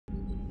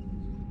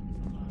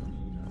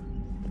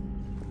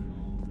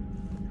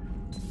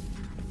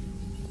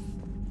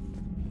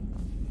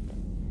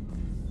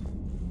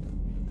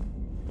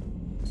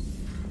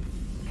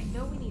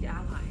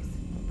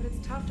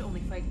tough to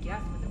only fight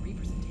Geth when the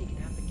Reapers have taken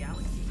half the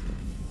galaxy.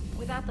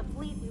 Without the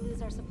fleet, we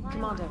lose our supply.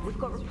 Commander, we've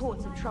got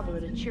reports of trouble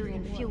at a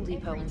Turian fuel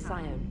depot on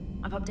Sion.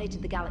 I've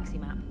updated the galaxy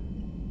map.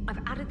 I've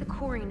added the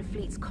Corian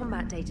fleet's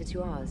combat data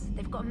to ours.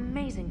 They've got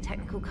amazing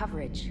technical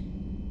coverage.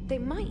 They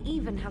might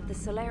even have the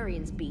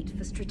Solarians beat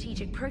for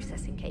strategic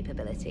processing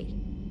capability.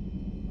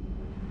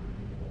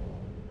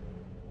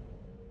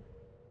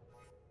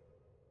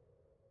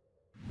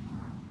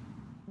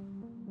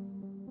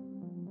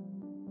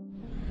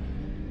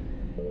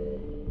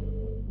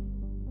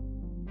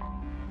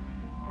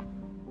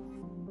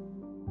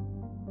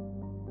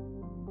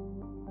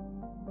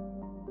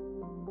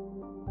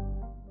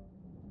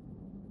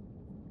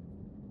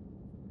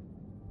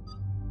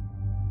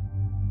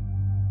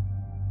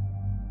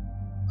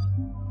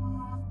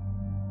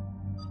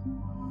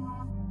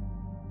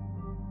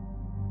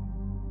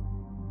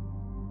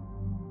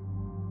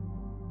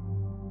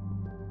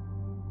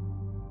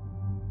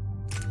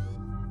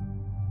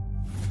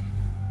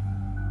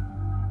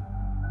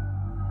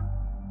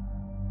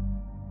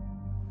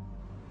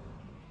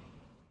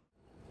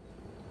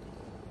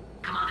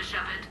 Commander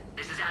Shepard,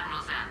 this is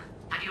Admiral Zen.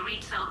 Have you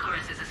reached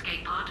Zelkorus'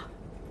 escape pod?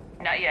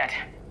 Not yet.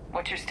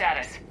 What's your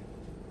status?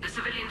 The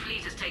civilian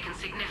fleet has taken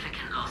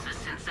significant losses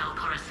since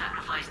Zelkorus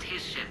sacrificed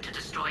his ship to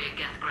destroy a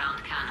Geth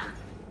ground cannon.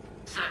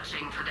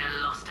 Searching for their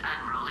lost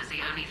admiral is the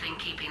only thing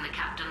keeping the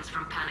captains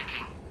from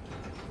panicking.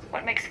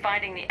 What makes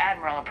finding the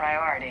Admiral a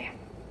priority?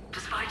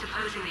 Despite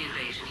opposing the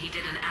invasion, he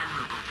did an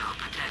admirable job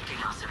protecting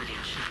our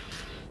civilian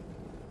ships.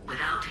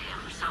 Without him,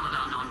 some of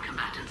our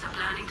non-combatants are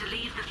planning to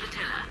leave the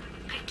flotilla.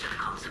 Picture the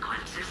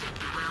consequences, if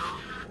you will.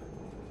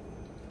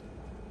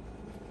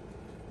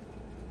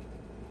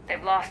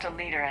 They've lost a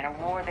leader in a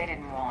war they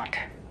didn't want.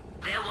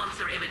 Their wants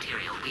are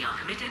immaterial. We are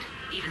committed.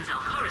 Even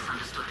Zelkorus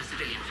understood the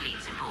civilian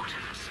fleet's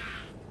importance.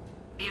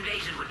 The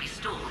invasion would be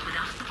stalled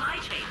without a supply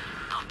chain,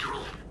 after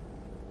all.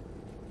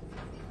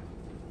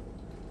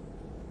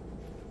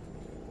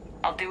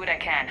 I'll do what I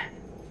can.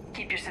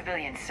 Keep your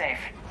civilians safe.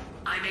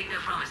 I make no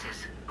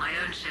promises. My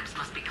own ships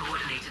must be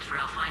coordinated for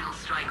our final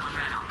strike on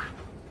Rannoch.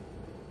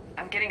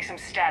 I'm getting some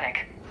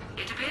static.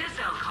 It appears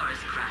Zelkorus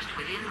crashed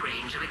within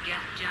range of a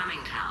Geth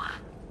jamming tower.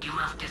 You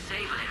must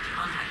disable it to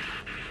contact him.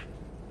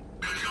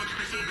 Make sure to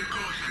proceed with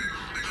caution.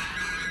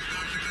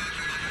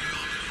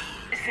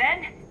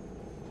 Zen?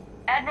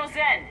 Admiral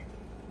Zen!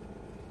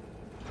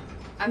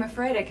 I'm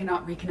afraid I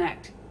cannot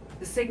reconnect.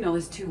 The signal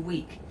is too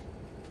weak.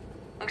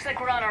 Looks like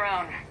we're on our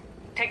own.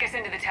 Take us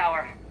into the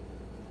tower.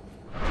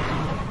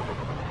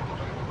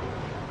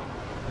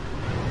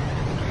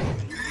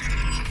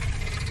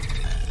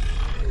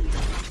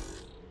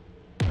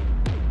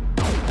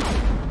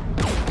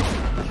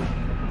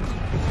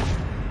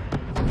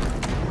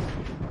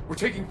 We're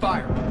taking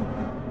fire.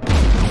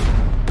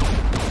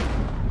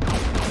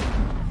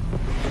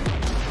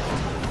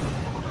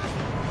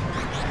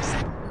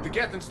 The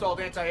Geth installed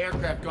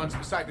anti-aircraft guns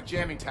beside the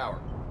jamming tower.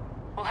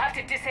 We'll have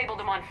to disable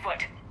them on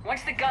foot.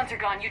 Once the guns are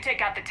gone, you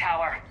take out the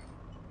tower.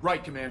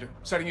 Right, Commander.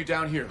 Setting you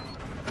down here.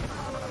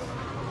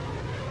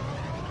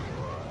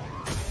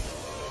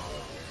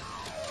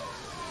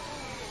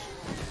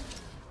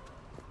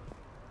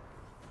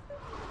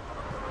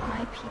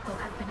 My people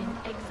have been in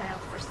exile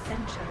for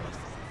centuries.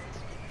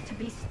 To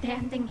be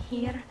standing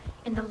here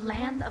in the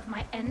land of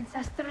my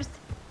ancestors.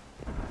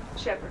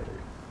 Shepard,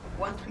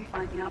 once we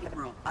find the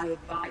Admiral, I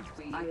advise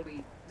we...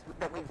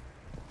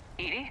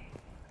 Edie?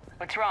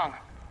 What's wrong?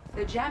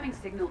 The jamming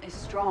signal is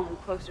strong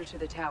closer to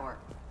the tower.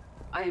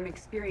 I am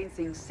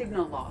experiencing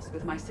signal loss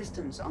with my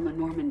systems on the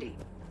Normandy.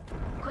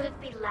 Could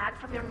it be lag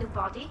from your new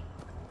body?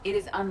 It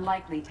is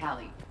unlikely,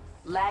 Tally.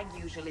 Lag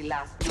usually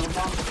lasts no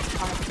longer than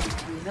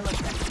 5.3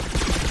 milliseconds.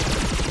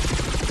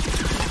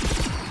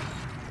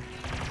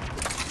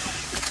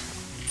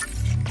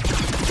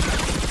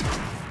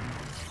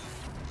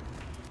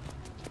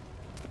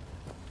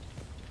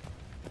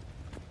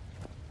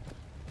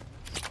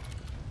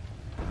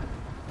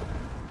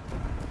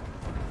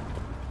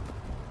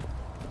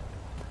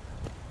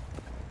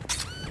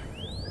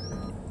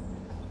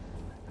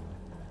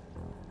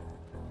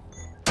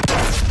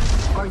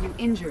 Are you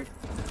injured?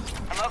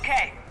 I'm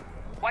okay.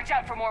 Watch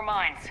out for more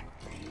mines.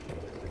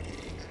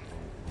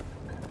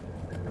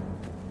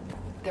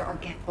 There are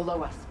Geth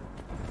below us.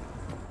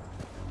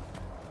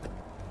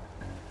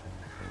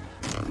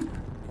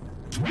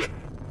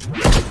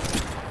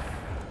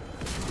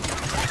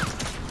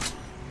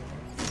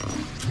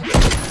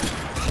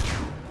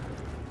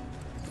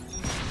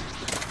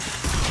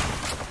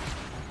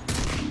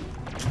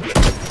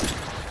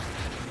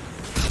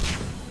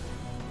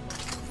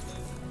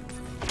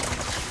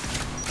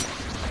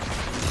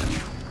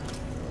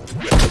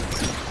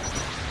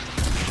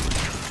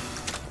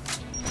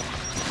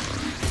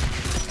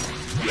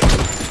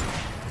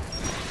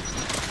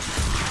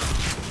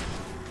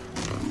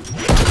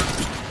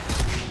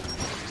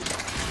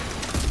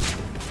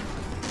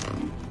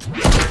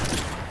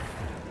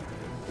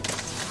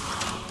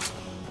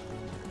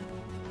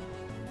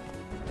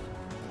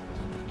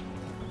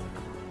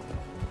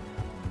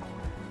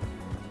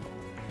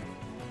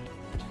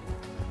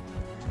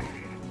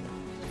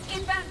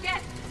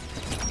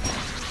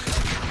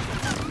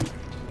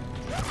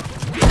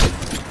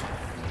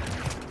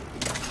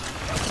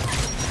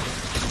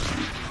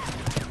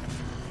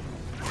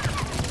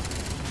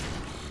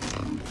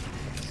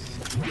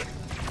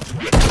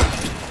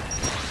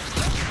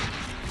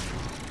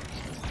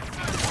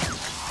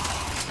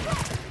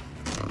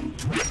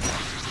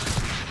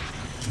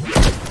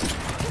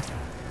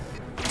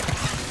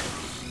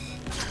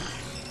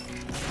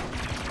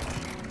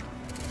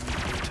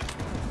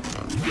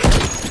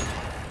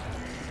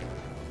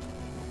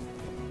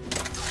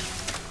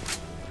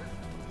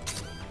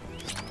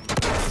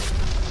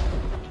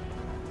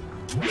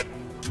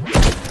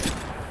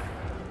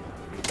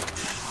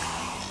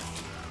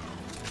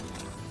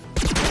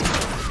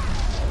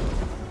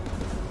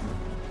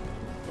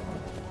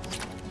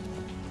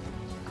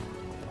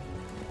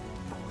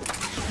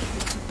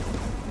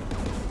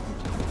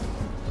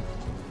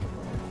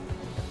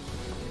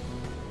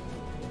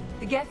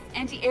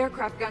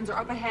 Anti-aircraft guns are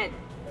up ahead.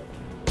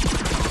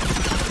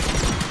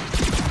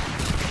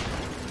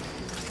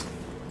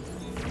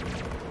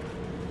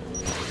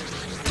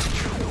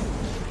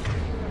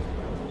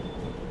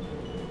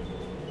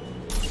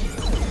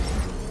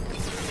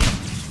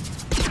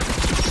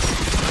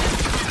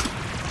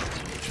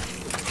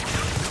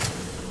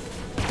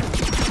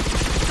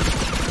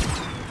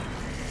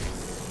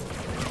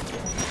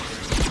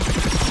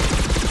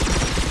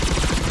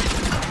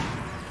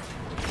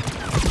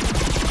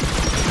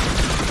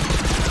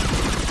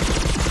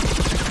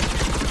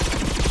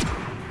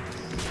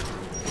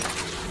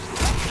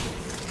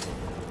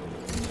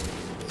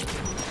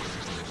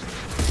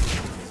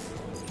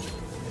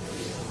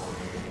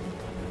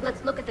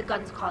 Let's look at the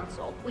gun's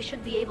console. We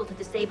should be able to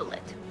disable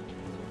it.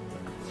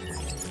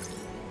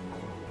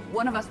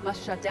 One of us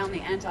must shut down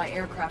the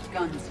anti-aircraft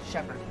guns,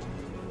 Shepard.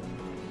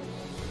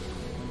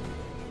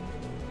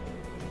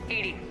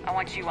 Edie, I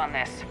want you on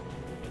this.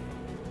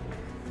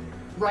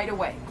 Right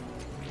away.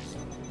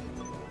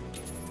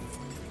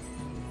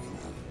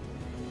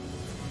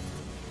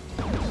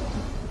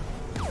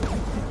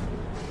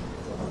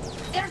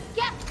 There's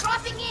gas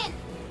dropping in!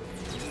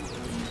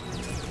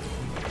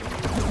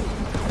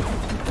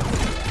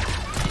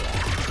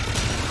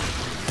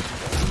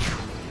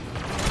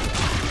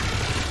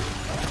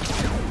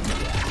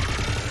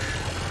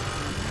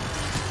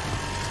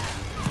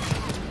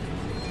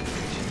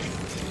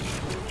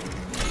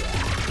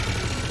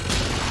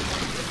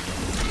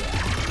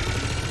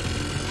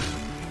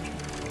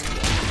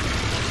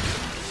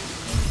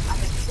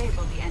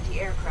 Disable the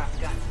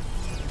anti-aircraft gun.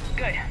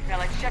 Good. Now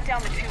let's shut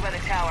down the two by the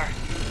tower.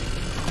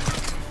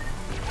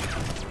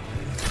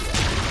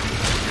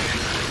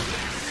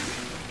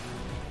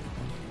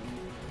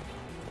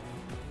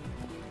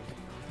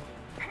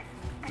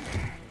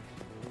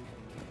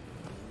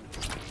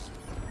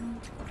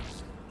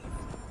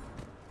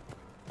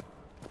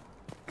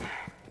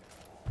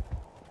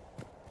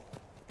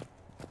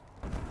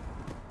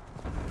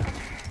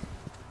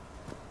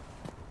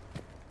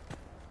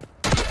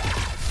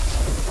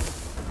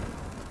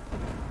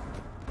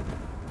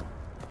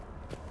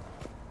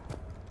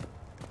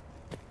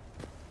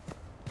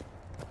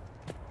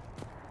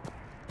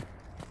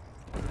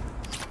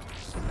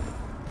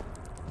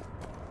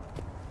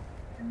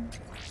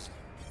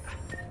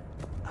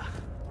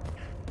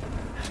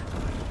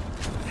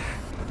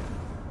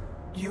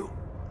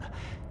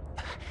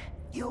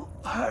 You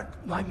heard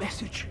my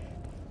message.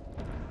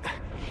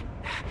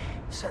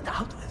 Send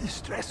out a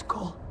distress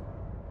call.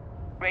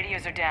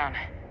 Radios are down.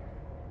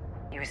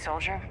 You a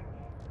soldier?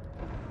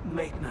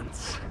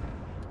 Maintenance.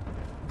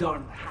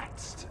 Darn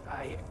hats.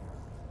 I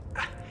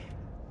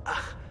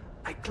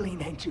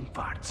clean engine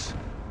parts.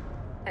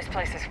 This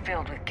place is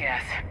filled with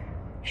gas.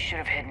 You should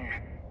have hidden.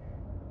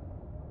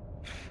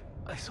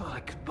 I thought I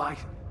could buy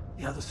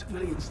the other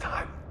civilians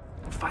time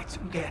and fight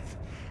some death.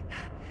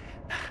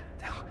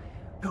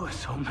 There were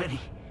so many.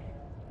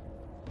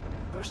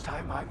 First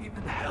time I've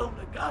even held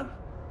a gun.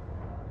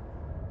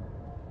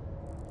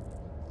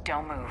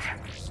 Don't move.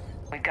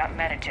 We've got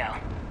Metagel.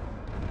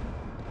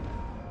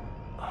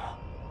 Oh,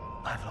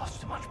 I've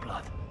lost too much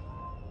blood.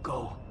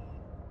 Go.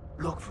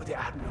 Look for the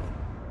Admiral.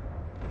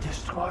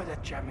 Destroy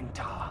that jamming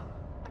tower.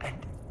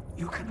 And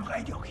you can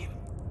radio him.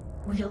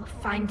 We'll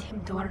find him,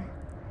 Dorn.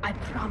 I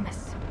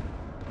promise.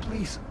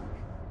 Please.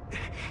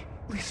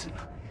 Listen.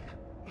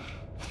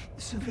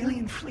 The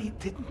civilian fleet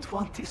didn't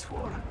want this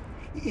war.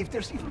 If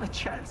there's even a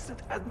chance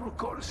that Admiral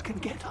Chorus can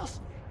get us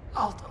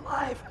out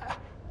alive.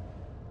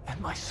 And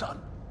my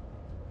son.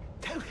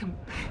 Tell him.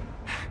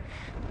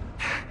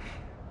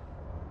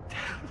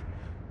 Tell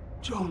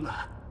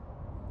Jonah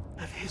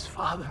that his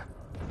father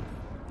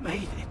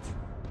made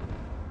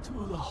it to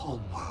the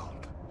home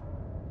world.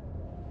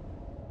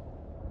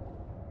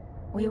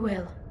 We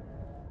will.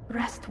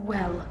 Rest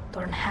well,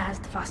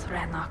 Dornhast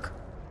Vasranok.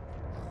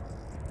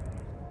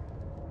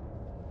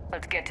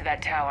 Let's get to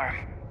that tower.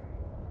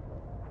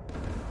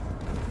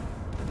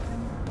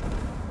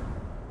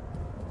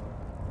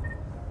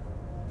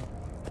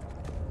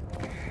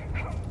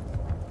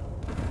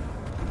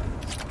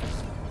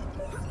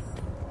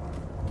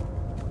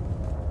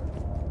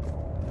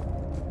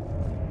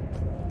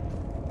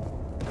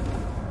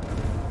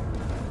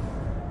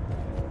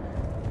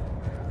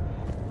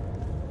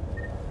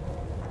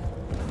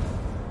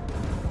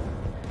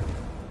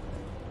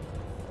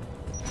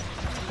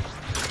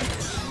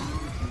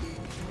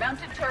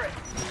 Mounted turret.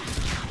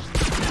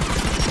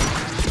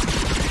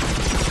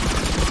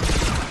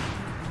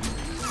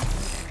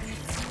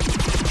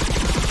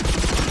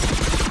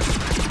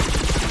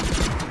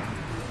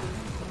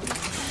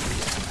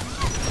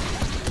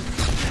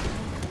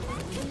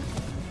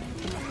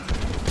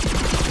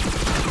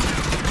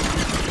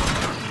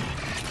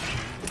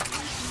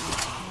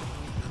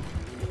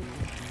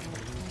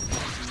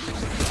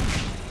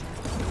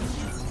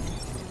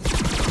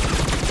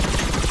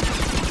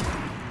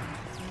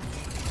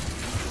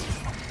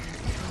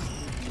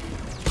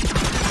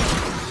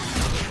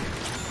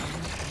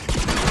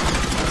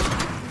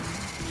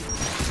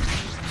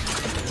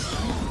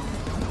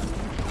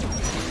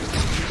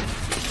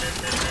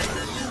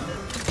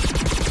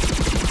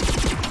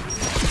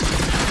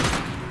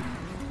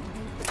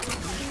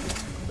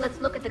 Let's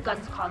look at the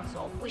gun's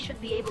console. We should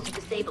be able to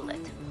disable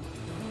it.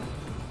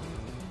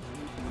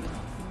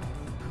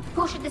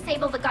 Who should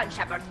disable the gun,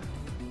 Shepard?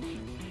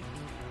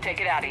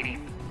 Take it out, Edie.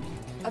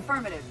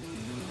 Affirmative.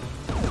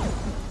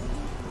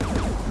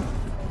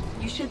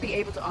 You should be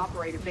able to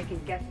operate a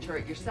vacant Geth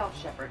turret yourself,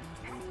 Shepard.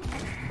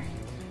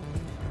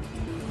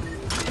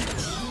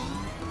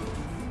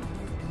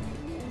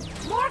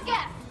 More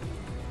Geth!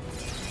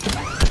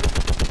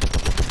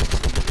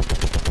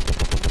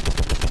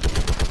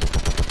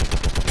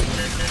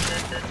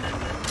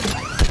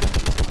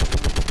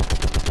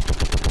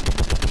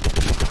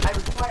 I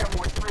require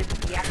more time to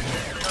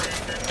deactivate the turret.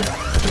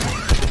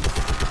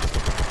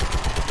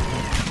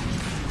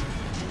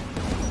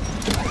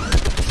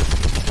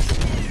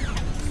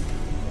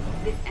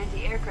 This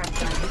anti-aircraft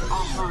gun is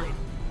offline.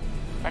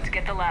 Let's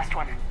get the last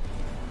one.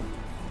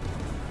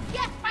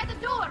 Yes, by the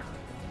door!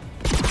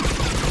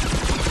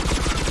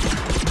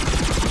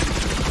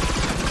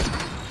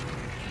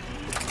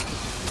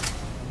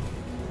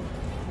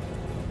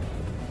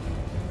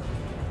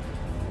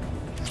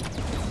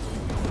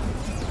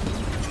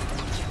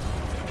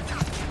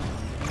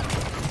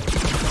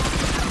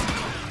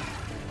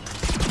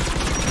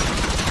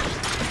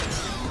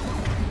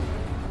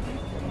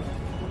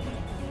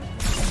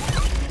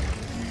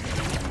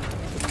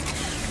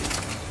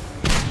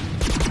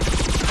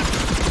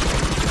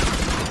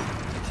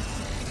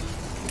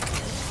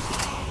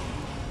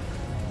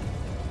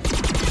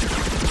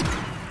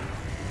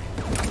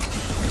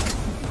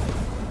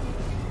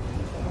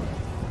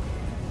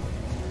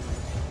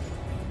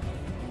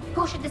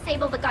 Who should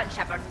disable the gun,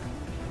 Shepard?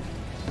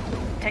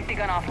 Take the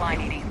gun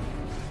offline, Edie.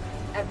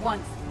 At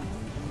once.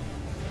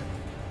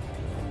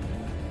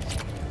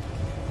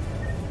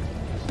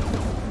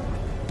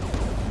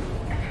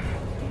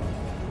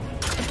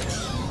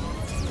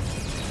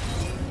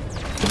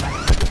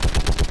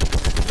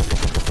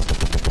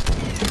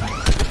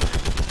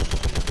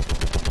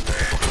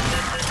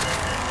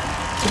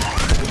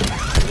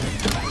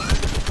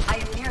 I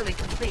am nearly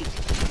complete.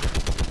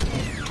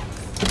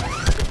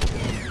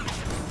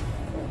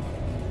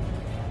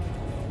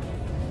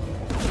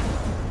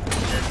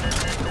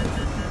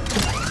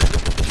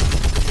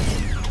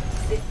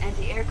 This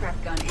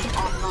anti-aircraft gun is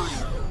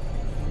online.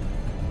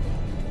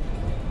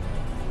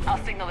 I'll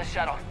signal the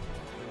shuttle.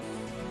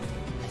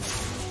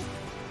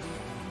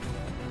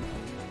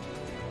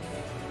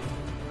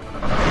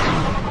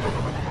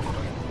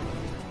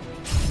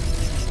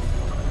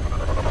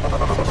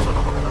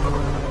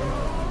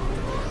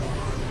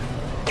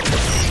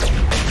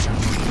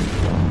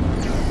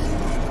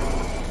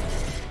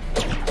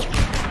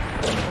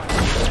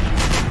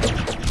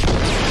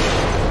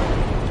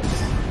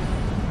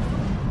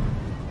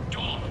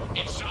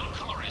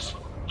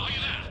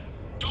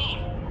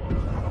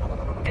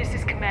 This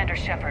is Commander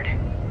Shepard.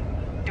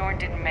 Dorn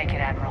didn't make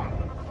it, Admiral.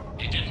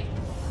 He didn't?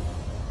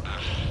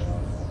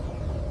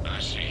 I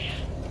see.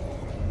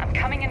 I'm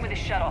coming in with a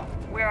shuttle.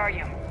 Where are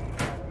you?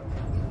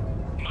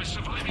 My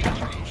surviving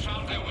crew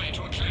found their way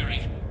to a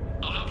clearing.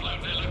 I'll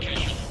upload their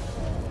location.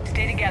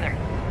 Stay together.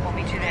 We'll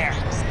meet you there.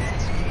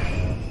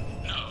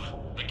 No,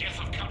 the Geth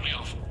have cut me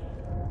off.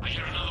 I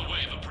hear another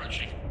wave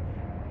approaching.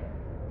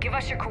 Give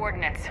us your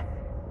coordinates.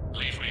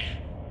 Leave me.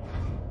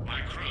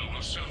 My crew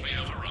will soon be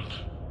overrun.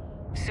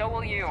 So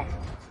will you.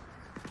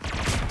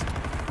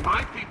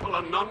 My people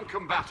are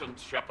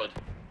non-combatants, Shepard.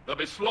 They'll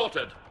be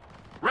slaughtered.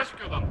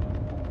 Rescue them.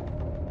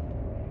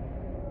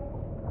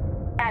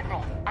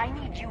 Admiral, I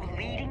need you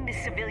leading the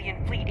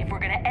civilian fleet if we're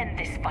gonna end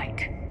this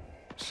fight.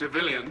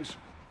 Civilians,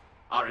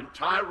 our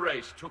entire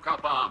race took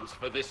up arms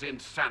for this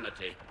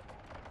insanity.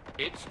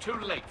 It's too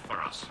late for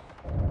us.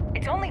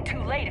 It's only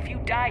too late if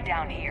you die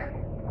down here.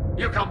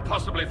 You can't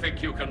possibly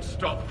think you can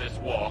stop this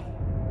war.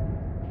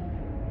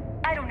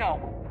 I don't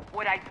know.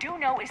 What I do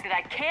know is that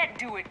I can't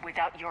do it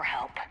without your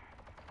help.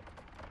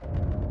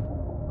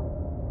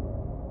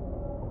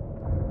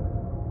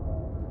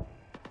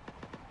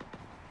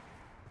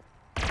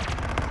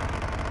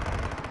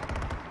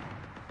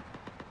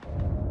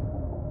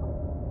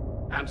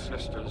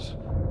 Ancestors,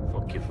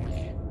 forgive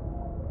me.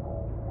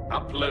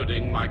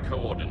 Uploading my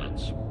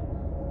coordinates.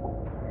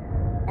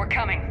 We're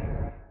coming.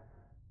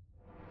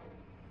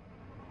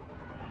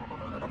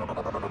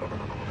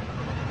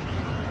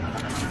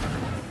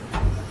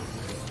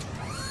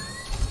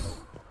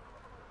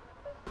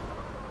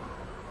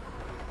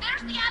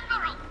 There's the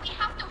Admiral! We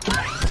have to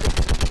hurry!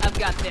 I've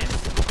got this.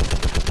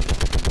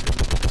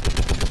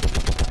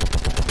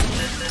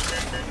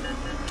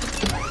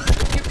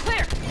 You're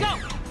clear! Go!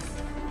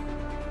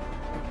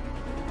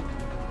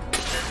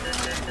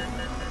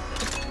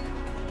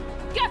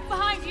 Get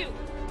behind you!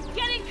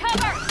 Get in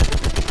cover!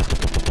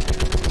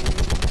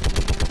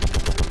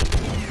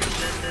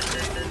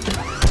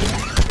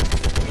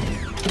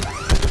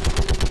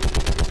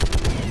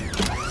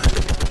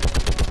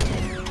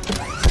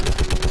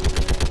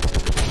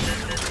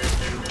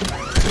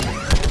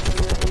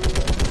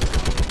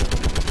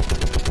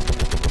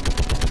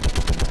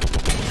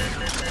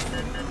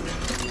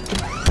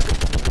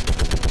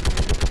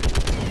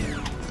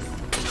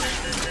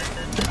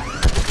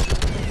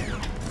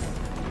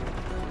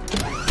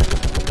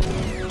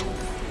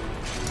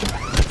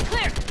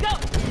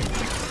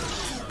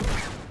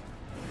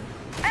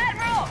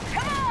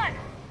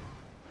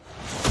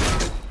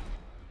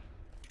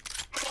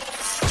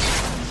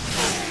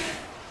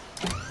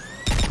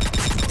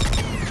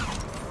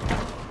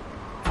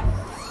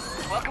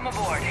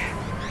 aboard.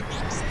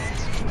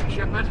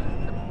 Shepard,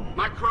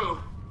 my crew.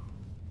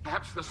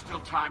 Perhaps there's still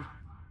time.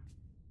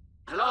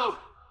 Hello?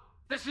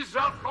 This is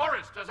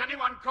Zalcoris. Does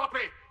anyone copy?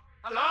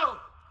 Hello?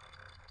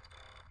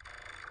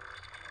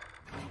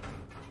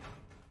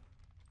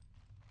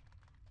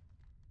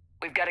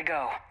 We've got to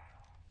go.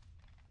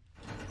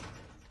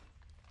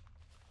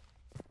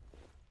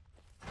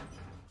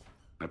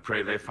 I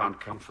pray they found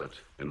comfort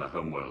in the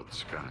homeworld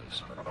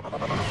skies.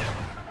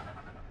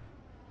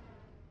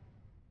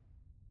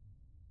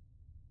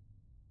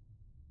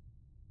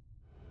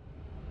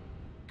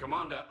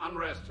 Commander,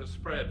 unrest has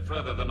spread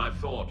further than I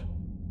thought.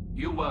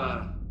 You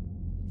were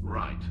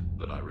right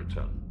that I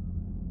return.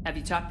 Have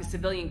you talked the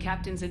civilian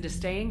captains into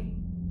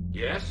staying?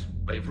 Yes,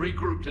 they've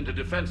regrouped into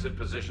defensive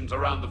positions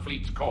around the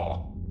fleet's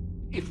core.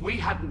 If we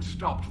hadn't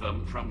stopped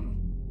them from...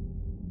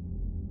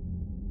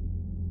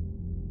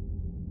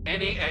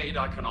 Any aid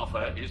I can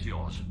offer is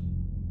yours.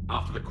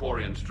 After the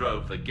Quarians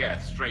drove the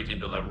Geth straight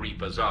into the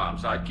Reaper's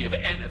arms, I'd give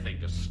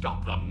anything to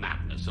stop the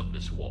madness of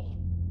this war.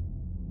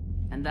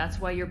 And that's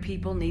why your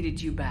people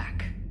needed you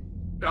back.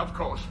 Of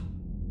course.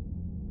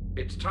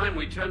 It's time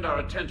we turned our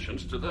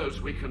attentions to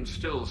those we can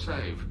still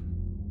save.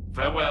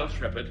 Farewell,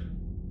 Shepard.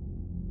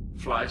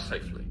 Fly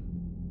safely.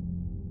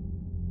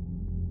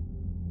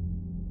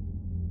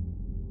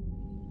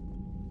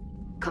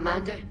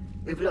 Commander,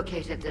 we've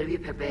located the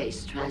Reaper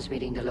base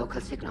transmitting the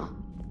local signal.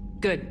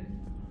 Good.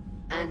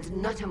 And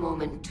not a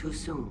moment too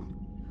soon.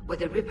 With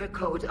the Reaper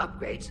code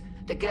upgrades,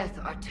 the Geth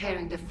are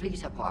tearing the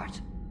fleet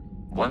apart.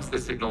 Once the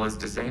signal is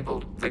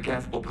disabled, the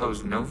Geth will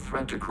pose no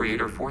threat to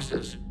Creator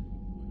forces.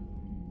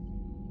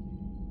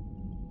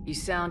 You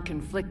sound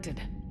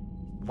conflicted.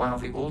 While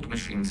the old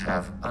machines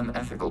have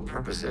unethical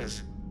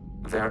purposes,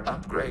 their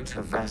upgrades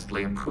have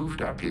vastly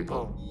improved our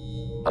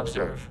people.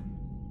 Observe.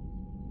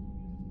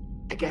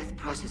 A Geth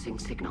processing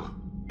signal.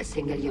 A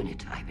single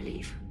unit, I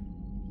believe.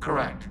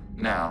 Correct.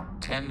 Now,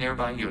 10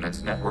 nearby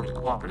units networked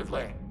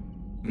cooperatively.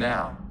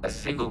 Now, a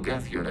single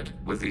Geth unit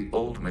with the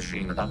old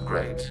machine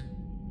upgrades.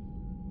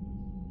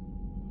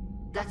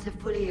 That's a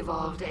fully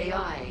evolved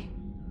AI.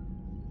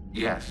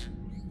 Yes.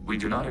 We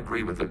do not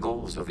agree with the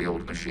goals of the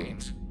old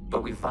machines,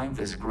 but we find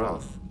this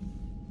growth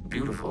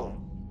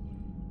beautiful,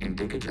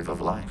 indicative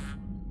of life.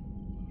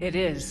 It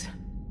is.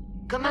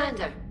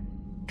 Commander!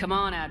 Come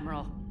on,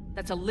 Admiral.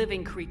 That's a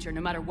living creature,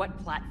 no matter what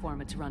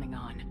platform it's running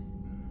on.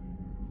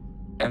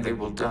 And they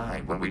will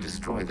die when we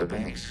destroy the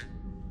base.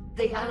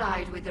 They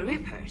allied with the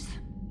Reapers.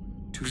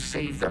 To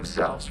save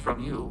themselves from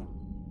you.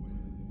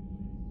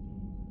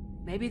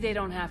 Maybe they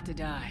don't have to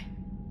die.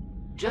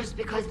 Just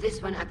because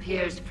this one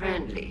appears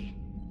friendly.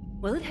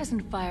 Well, it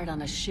hasn't fired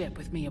on a ship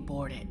with me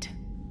aboard it.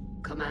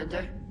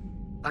 Commander,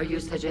 are you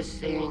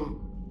suggesting...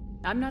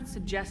 I'm not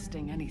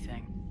suggesting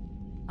anything.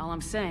 All I'm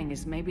saying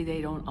is maybe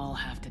they don't all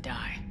have to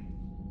die.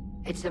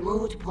 It's a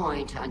moot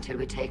point until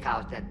we take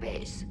out that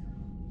base.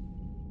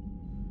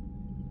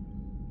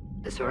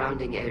 The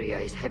surrounding area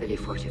is heavily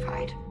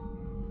fortified,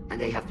 and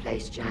they have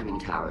placed jamming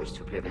towers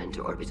to prevent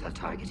orbital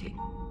targeting.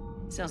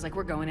 Sounds like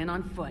we're going in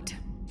on foot.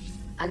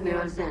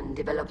 Admiral Zen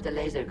developed a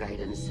laser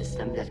guidance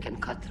system that can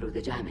cut through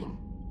the jamming.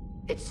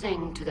 It's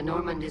synced to the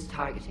Normandy's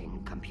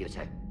targeting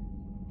computer.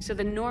 So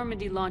the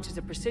Normandy launches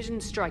a precision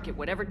strike at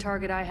whatever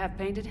target I have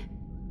painted?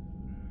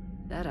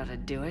 That ought to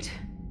do it.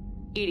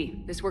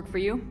 Edie, this work for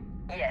you?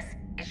 Yes,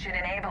 it should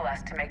enable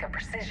us to make a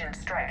precision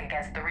strike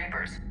against the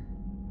Reapers.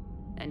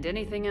 And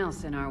anything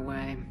else in our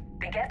way.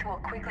 The Geth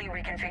will quickly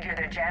reconfigure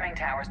their jamming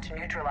towers to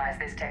neutralize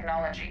this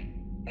technology.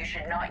 You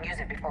should not use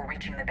it before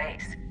reaching the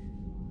base.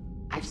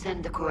 I've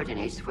sent the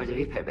coordinates for the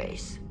Reaper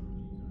base.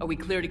 Are we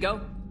clear to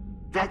go?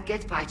 That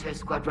Geth fighter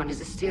squadron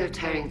is still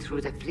tearing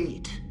through the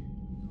fleet.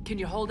 Can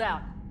you hold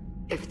out?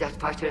 If that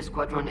fighter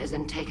squadron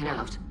isn't taken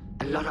out,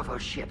 a lot of our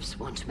ships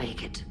won't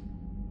make it.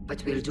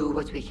 But we'll do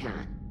what we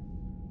can.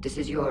 This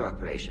is your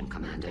operation,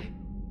 Commander.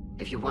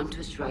 If you want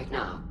to strike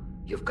now,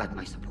 you've got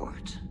my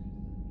support.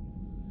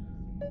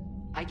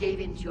 I gave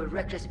in to your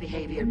reckless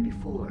behavior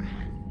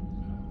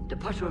beforehand. The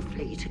patrol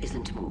fleet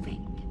isn't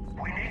moving.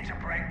 We need to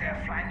break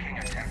their flanking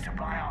attempt to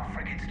buy our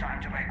frigates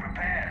time to make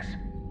repairs.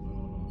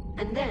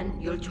 And then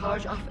you'll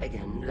charge off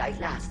again, like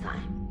last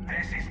time.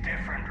 This is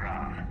different,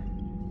 Ron.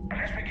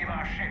 Unless we give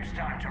our ships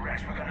time to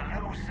rest, we're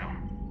gonna lose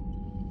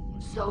them.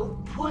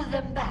 So pull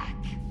them back.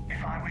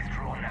 If I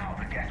withdraw now,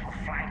 the Geth will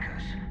flank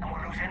us, and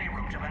we'll lose any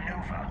room to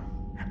maneuver.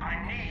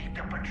 I need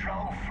the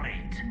patrol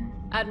fleet.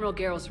 Admiral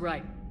Garrel's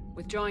right.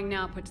 Withdrawing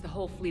now puts the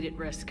whole fleet at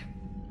risk.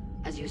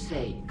 As you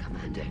say,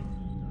 Commander.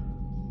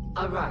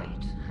 All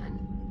right, and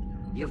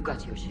you've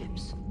got your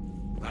ships.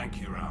 Thank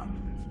you,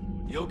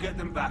 Ron. You'll get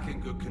them back in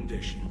good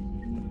condition.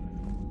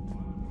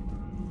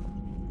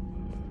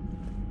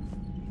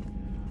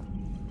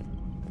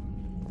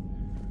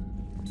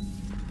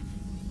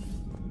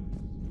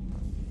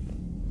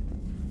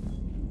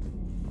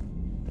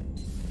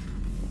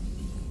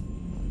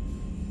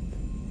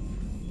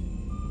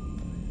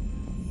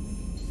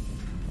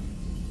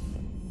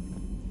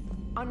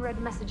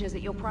 Unread messages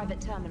at your private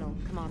terminal,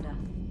 Commander.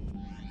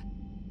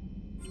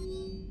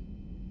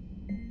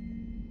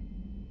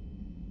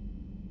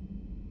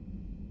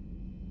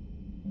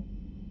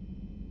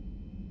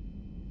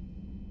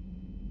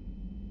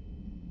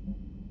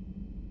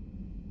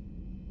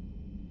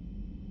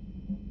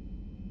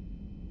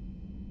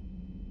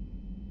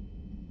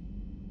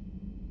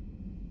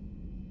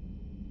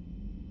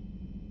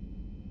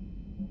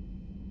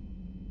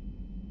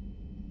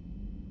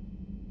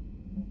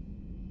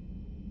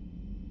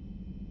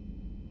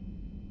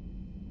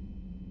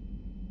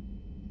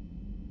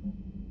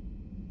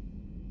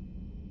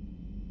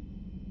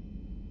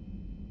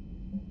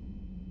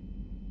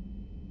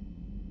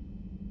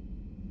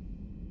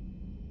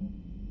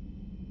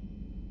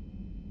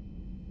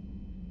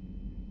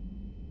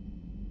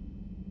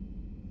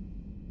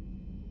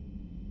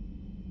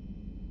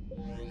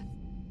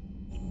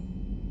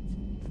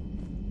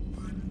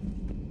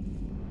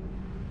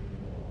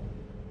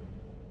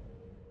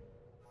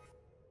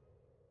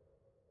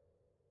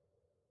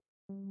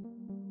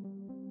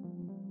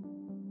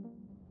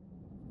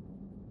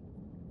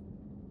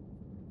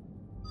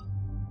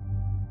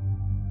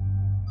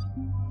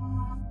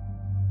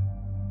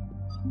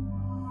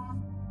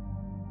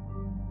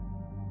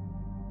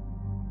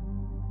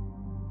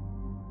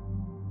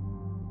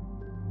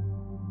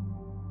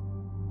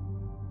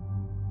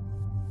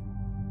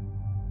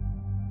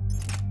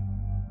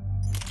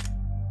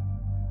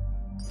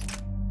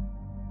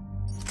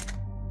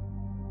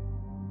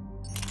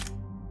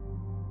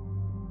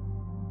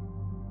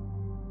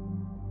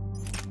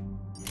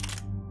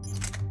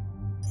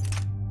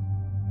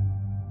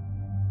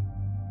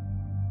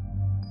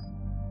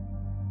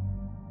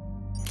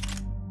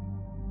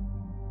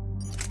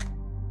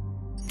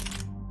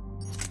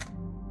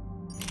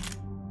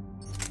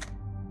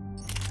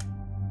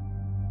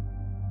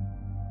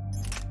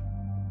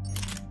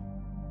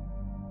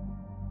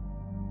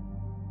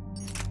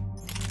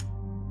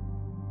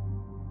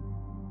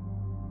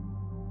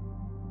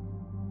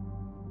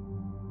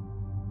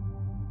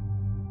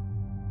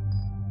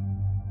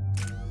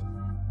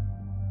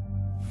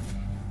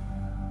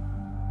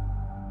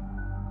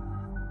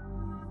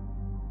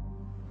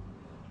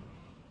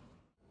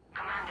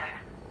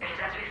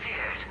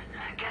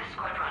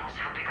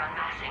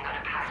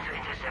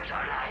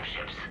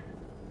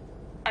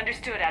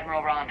 Understood,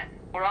 Admiral Ron.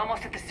 We're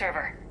almost at the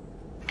server.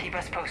 Keep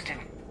us posted.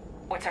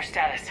 What's our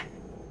status?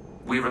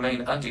 We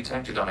remain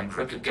undetected on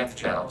encrypted Geth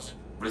channels.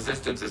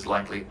 Resistance is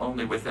likely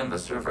only within the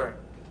server.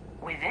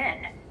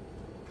 Within?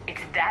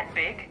 It's that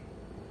big?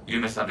 You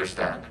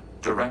misunderstand.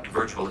 Direct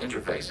virtual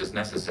interface is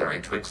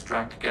necessary to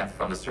extract Geth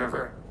from the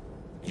server.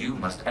 You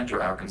must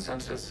enter our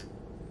consensus.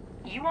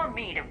 You want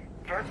me to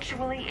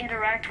virtually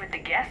interact with the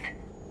Geth?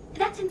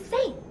 That's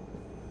insane!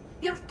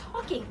 You're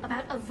talking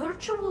about a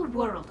virtual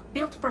world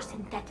built for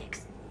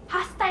synthetics.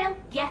 Hostile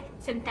Geth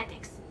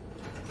synthetics.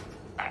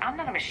 I'm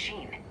not a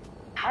machine.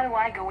 How do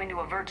I go into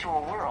a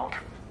virtual world?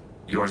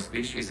 Your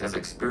species has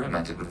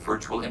experimented with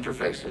virtual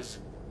interfaces.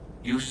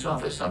 You saw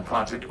this on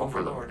Project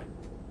Overlord.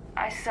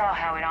 I saw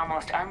how it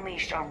almost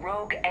unleashed a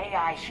rogue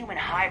AI human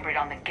hybrid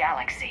on the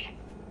galaxy.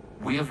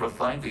 We have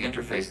refined the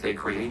interface they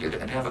created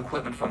and have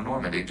equipment from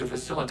Normandy to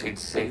facilitate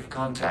safe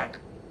contact.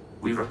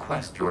 We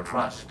request your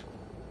trust.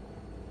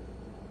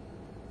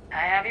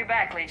 I have your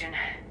back, Legion.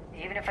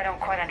 Even if I don't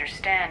quite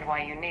understand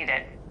why you need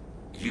it.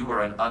 You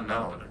are an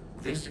unknown.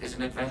 This is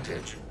an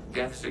advantage.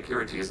 Geth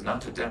security is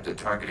not adept at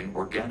targeting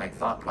organic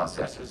thought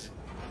processes.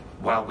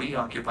 While we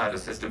occupy the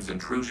system's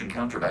intrusion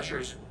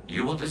countermeasures,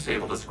 you will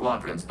disable the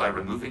squadrons by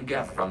removing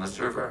Geth from the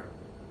server.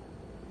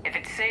 If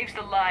it saves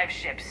the live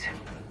ships,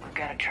 we've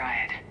got to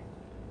try it.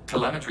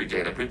 Telemetry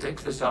data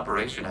predicts this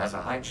operation has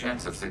a high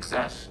chance of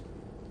success.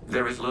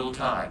 There is little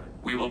time.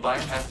 We will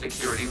bypass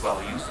security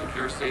while you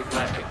secure safe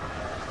landing.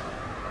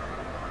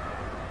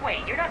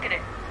 Wait, you're not gonna...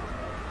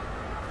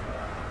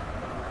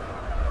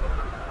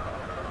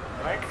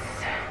 Let's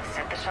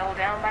set the shuttle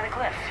down by the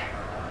cliff.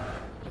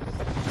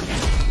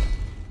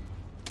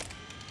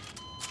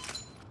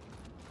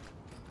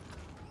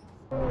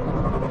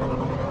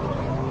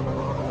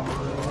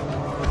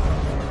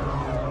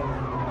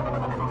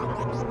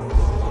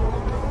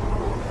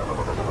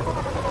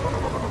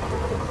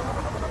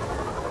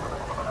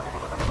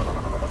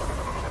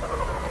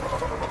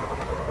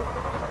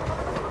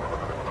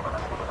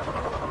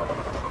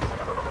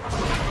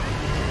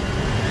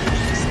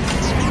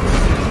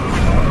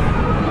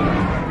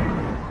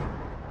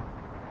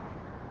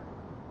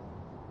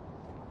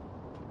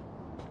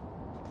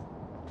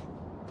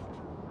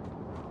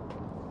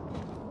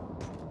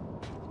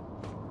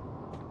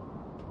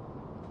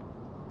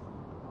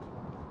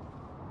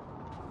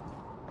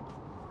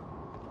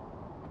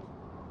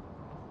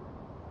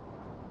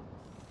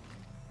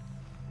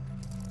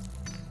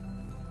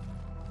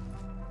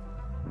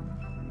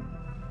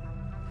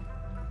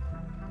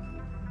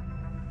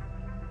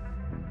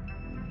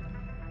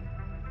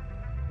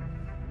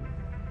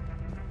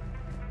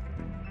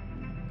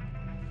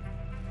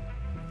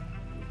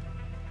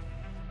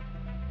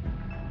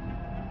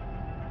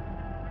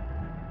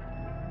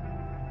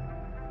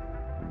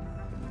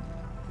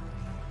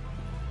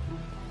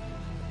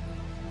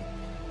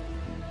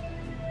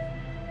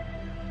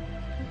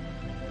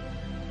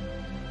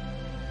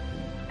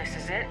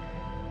 This is it?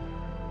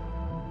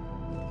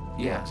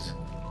 Yes.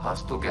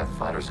 Hostile Geth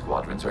fighter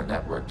squadrons are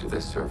networked to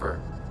this server.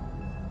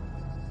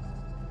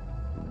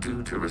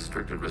 Due to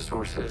restricted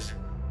resources,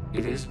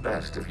 it is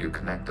best if you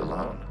connect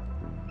alone.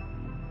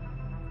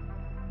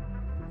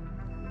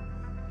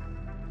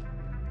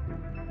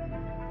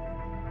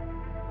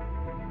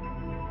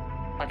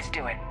 Let's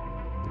do it.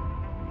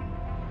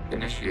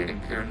 Initiating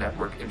peer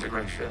network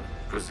integration.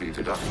 Proceed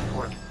to docking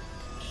port.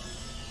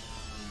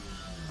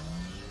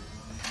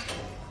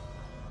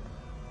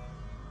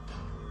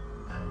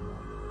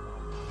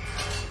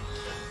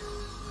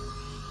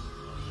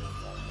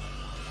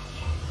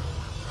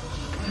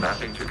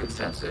 Mapping to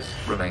consensus.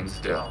 Remain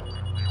still.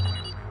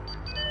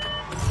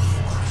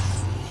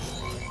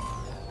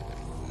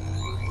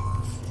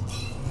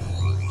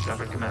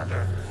 Shepard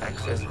Commander,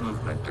 access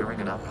movement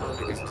during an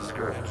upload is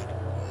discouraged.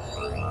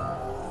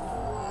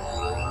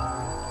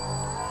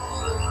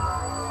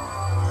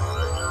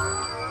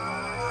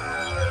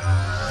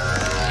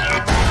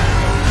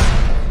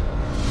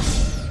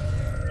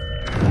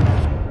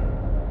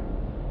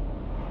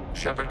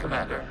 Shepard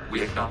Commander,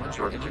 we acknowledge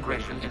your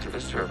integration into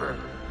the server.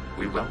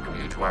 We welcome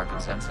you to our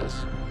consensus.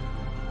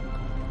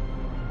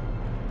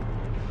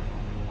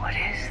 What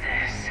is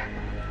this?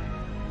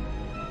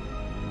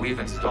 We've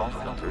installed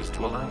filters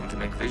to allow you to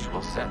make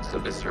visual sense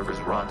of this server's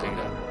raw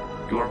data.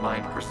 Your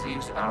mind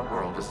perceives our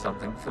world as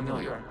something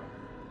familiar.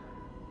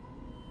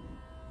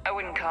 I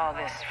wouldn't call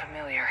this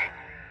familiar.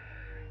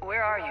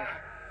 Where are you?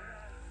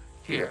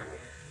 Here,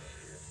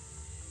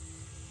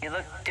 You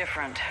look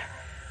different.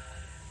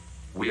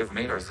 we have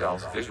made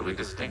ourselves visually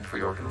distinct for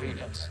your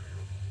convenience.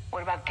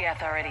 What about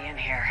Geth already in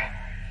here?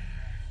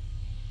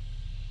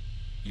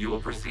 You will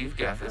perceive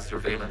Geth as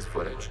surveillance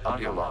footage,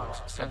 audio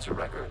logs, sensor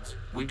records.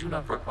 We do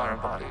not require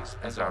bodies,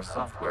 as our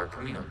software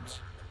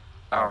communes.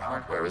 Our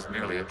hardware is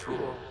merely a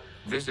tool.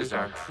 This is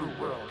our true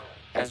world.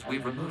 As we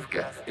remove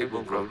Geth, it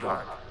will grow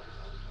dark.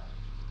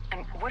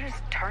 And what does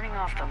turning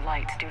off the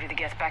lights do to the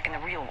Geth back in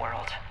the real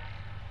world?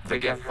 The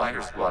Geth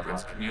fighter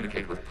squadrons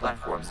communicate with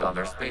platforms on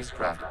their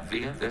spacecraft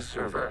via this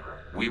server.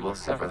 We will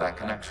sever that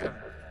connection.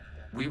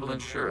 We will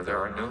ensure there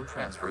are no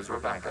transfers or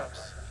backups.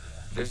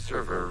 This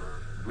server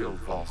will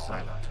fall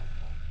silent.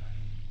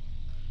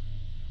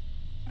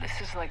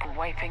 This is like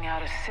wiping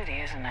out a city,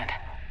 isn't it?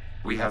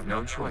 We have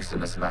no choice in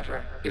this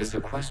matter. It is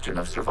a question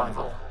of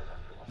survival.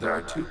 There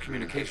are 2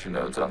 communication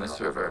nodes on this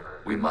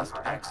server. We must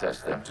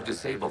access them to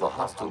disable the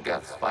hostile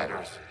Geth's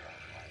fighters.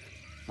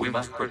 We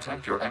must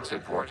protect your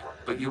exit port,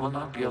 but you will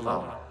not be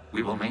alone.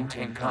 We will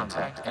maintain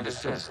contact and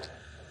assist.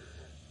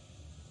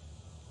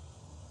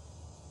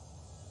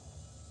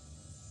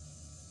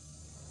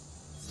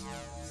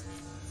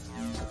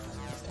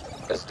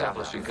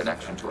 Establishing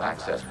connection to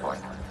access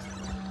point.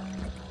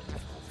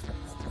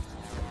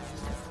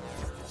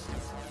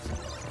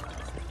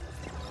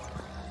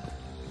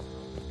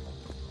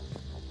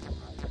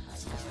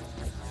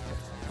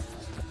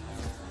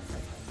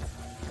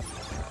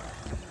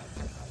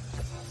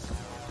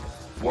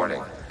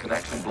 Warning,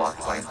 connection blocked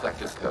by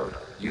infected code.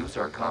 Use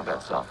our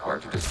combat software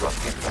to disrupt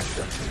the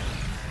infection.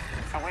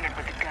 I wondered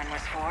what the gun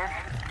was for.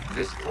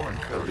 This foreign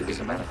code is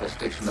a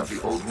manifestation of the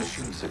old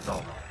machine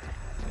signal.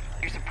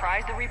 You're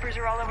surprised the Reapers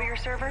are all over your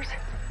servers?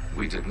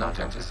 We did not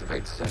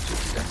anticipate such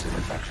extensive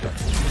infection.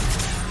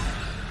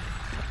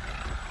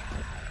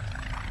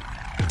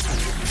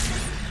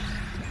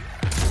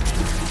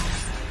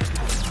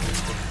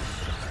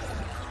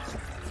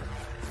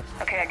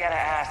 Okay, I gotta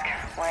ask,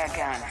 why a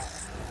gun?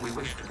 We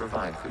wish to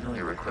provide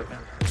familiar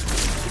equipment.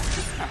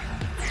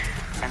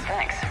 And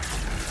thanks,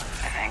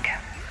 I think.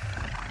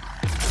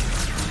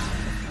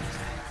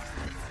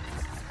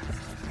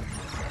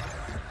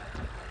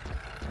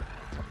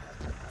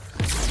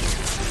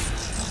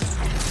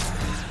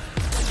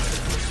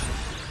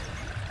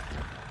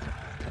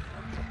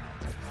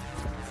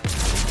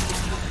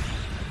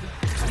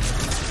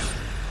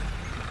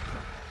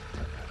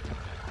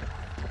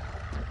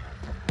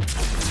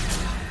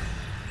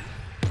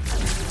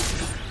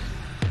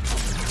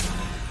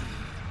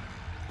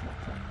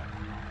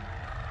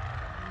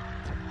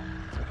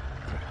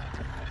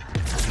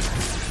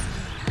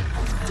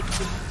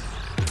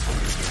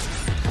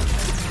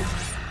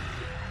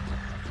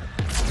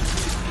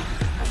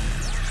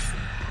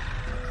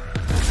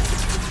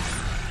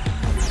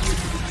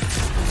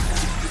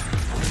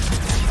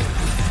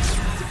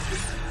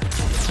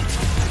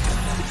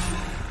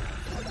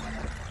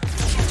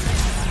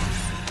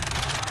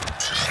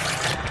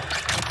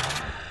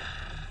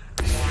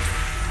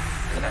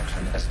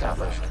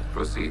 Established.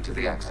 Proceed to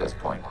the access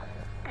point.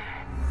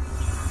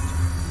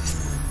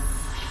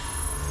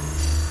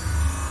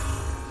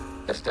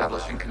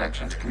 Establishing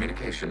connection to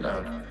communication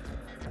node.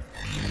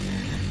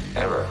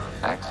 Error.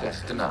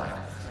 Access denied.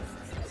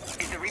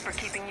 Is the Reaper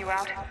keeping you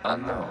out?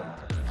 Unknown.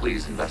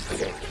 Please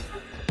investigate.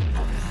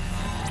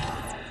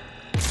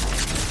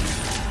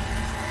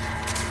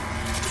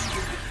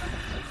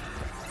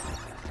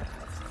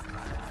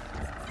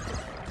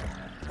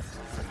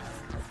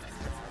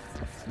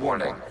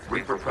 Warning,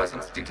 Reaper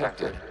presence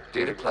detected.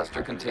 Data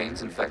cluster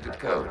contains infected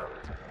code.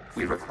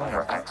 We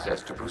require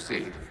access to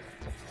proceed.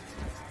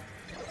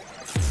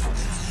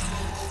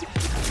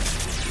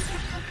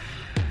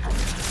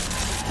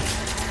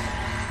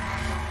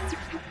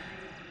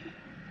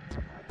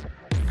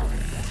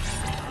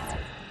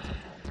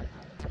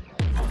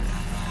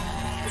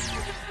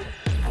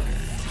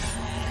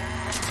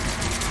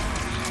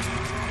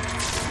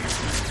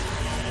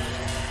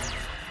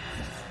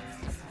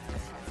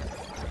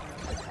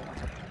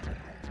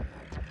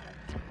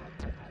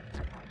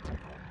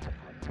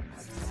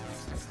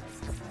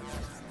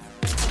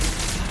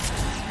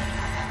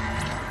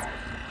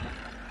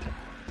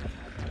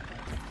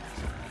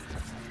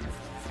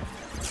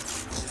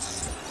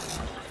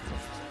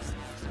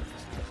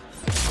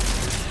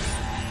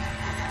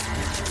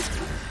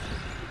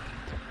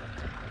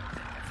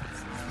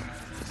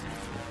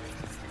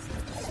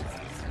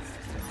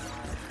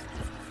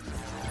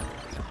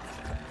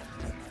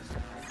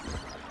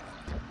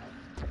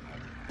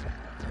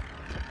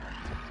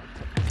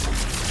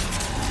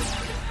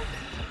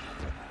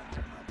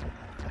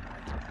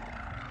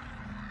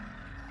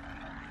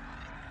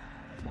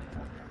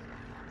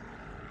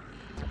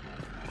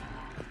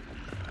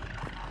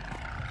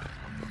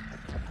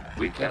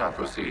 We cannot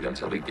proceed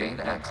until we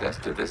gain access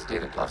to this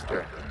data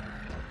cluster.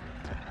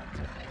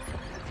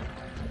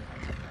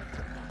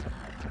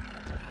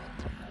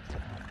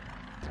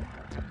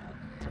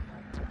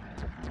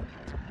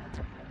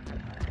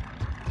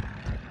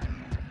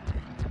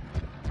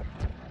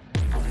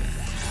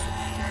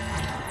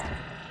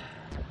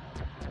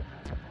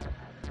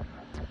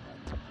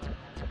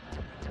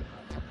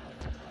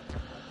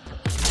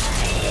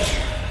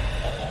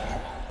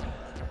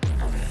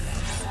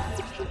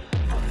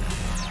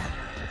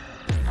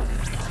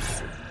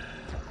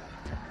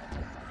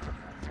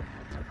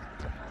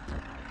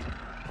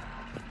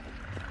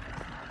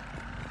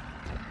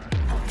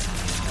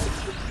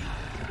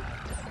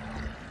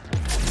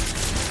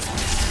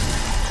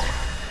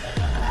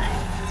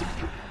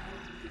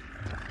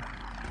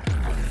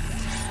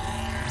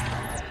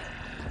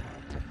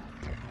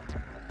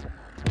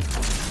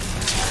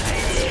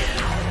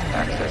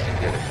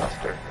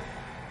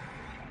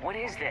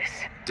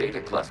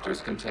 Data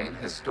clusters contain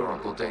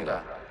historical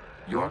data.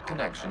 Your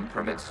connection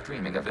permits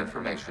streaming of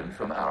information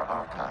from our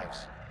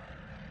archives.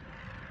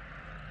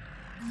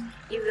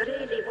 You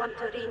really want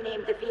to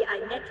rename the VI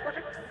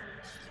networks?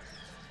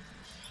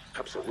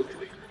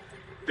 Absolutely.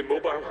 The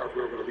mobile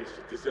hardware release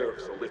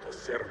deserves a little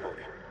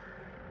ceremony.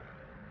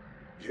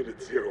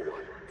 Unit 01.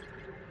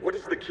 What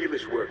is the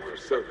Keelish word for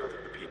servant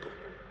of the people?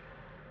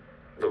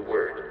 The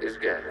word is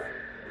Geth,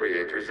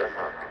 Creator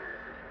Zahak.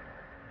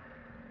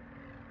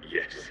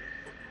 Yes.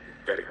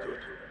 Very good.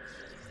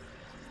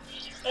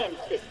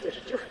 Ancestors,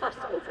 you fuss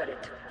over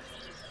it.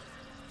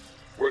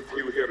 Weren't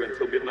you here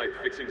until midnight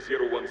fixing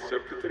 01's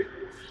circuitry?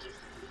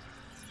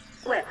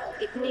 Well,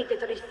 it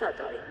needed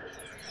resoldering.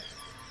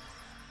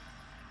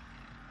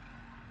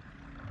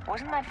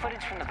 Wasn't that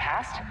footage from the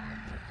past?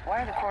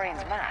 Why are the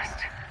Quarians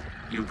masked?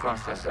 You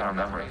process our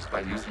memories by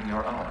using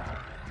your own.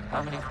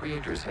 How many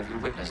creators have you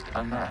witnessed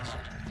unmasked?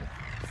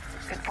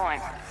 Good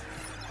point.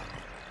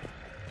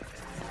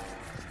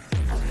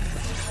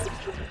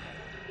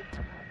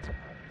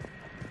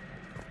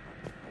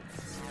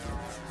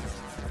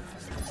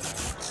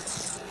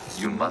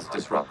 You must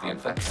disrupt the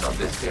infection of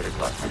this data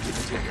cluster to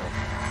continue.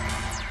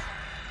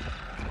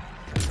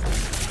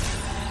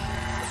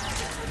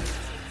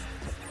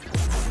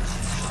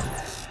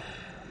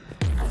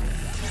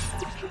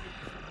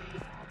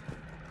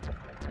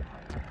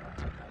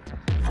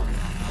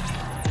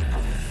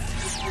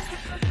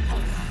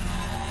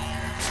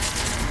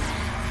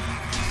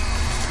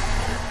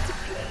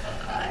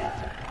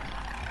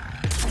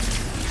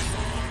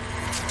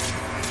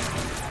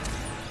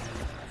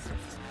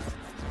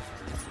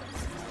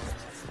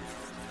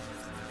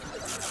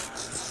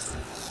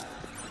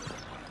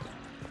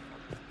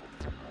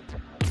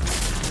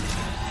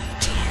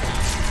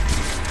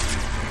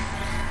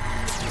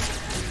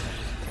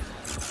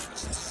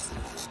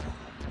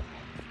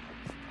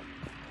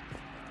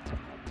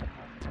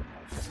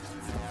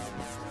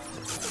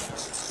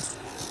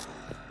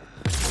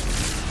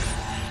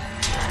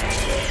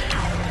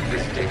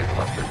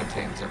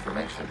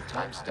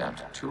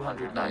 Timestamped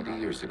 290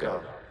 years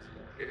ago.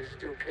 It is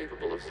still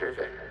capable of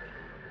surveying.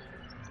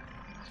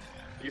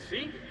 You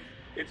see?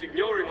 It's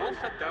ignoring all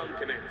shutdown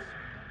commands.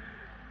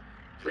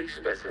 Please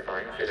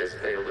specify if it has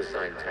failed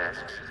assigned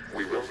tasks.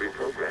 We will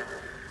reprogram.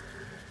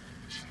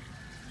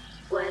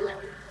 Well,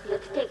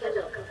 let's take a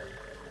look.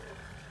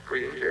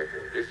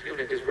 Creator, this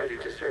unit is ready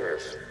to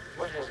serve.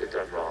 What has it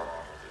done wrong?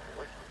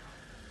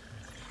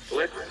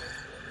 Let's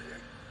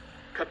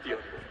cut the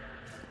audio.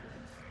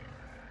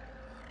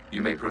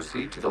 You may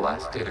proceed to the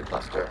last data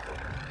cluster.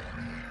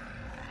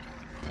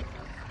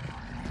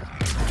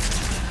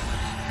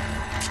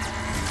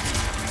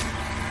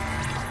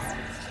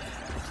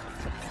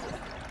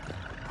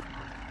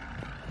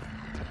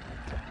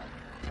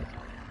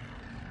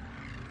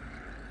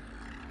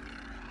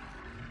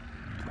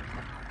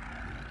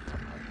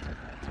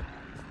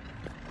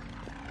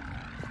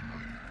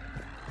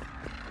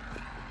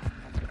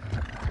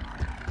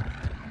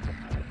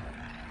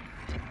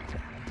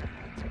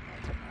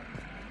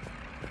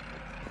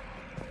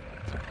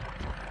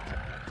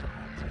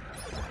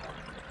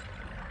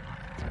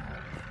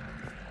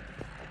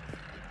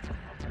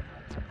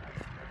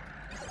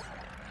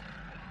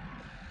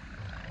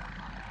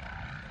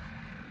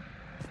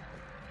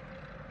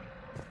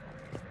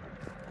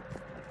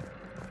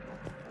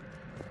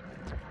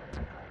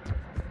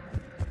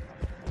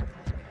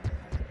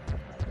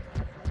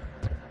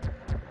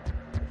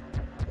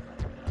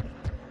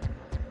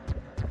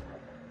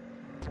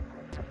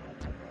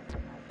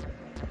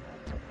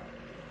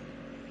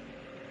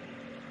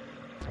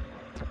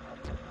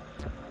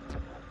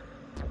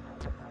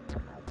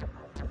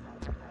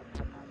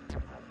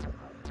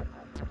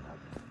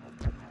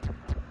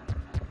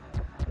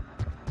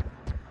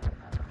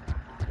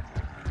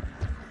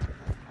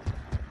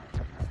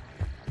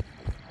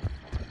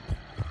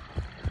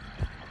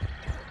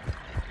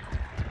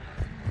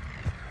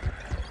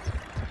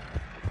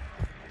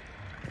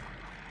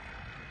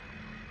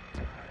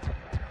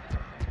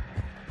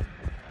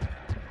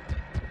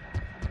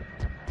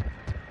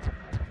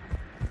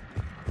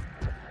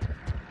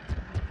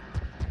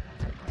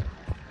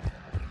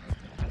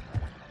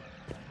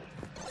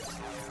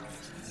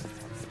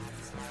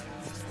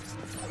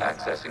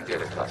 Accessing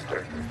data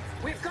cluster.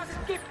 We've got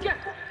escape yet!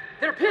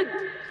 They're pinned!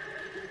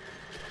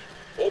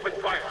 Open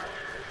fire!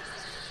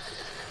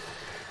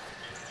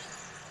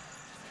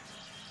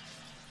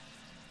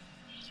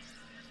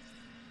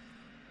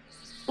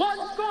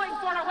 One's going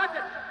for a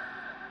weapon!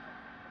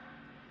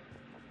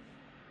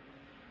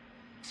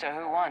 So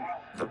who won?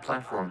 The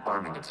platform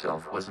arming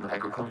itself was an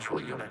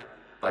agricultural unit.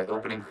 By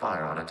opening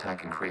fire on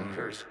attacking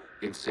creators,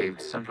 it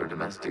saved simpler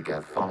domestic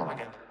Geth following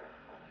it.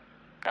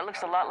 That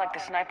looks a lot like the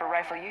sniper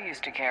rifle you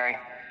used to carry.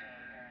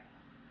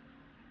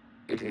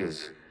 It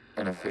is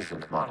an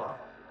efficient model.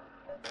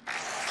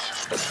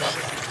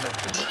 Establishing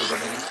connection with the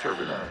remaining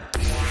server node.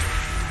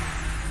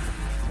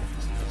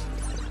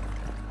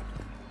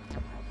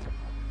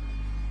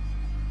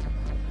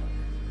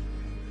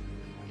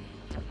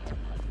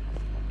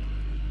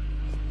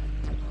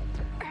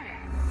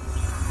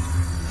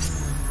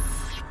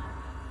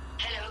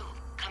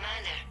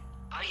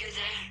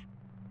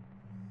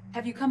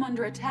 Have you come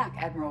under attack,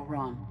 Admiral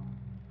Ron?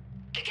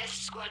 The Geth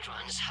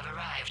squadrons have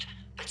arrived,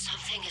 but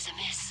something is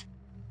amiss.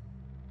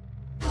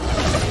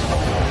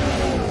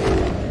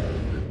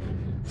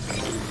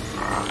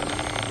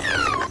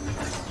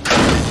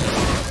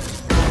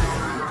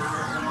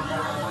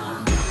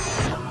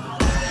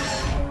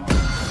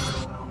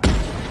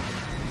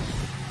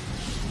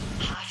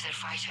 Half their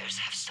fighters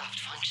have stopped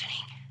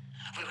functioning.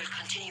 We will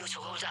continue to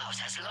hold out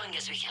as long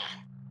as we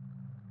can.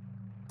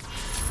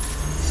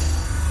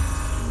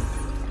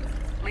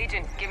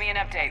 Legion, give me an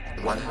update.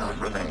 One node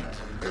remains.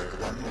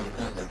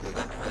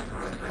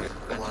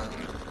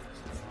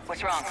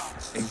 What's wrong?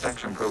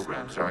 Infection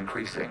programs are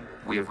increasing.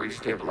 We have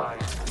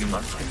restabilized. You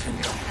must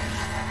continue.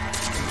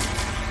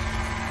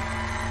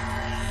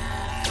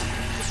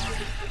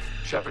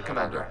 Shepard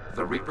Commander,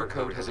 the Reaper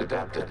code has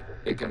adapted.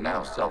 It can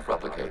now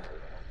self-replicate.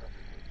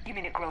 You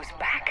mean it grows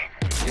back?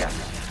 Yes.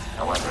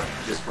 However,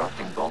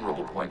 disrupting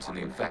vulnerable points in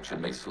the infection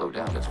may slow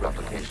down its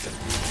replication.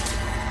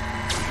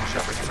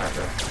 Shepard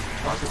Commander,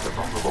 target the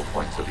vulnerable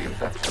points of the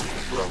infection to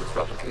slow its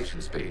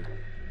replication speed.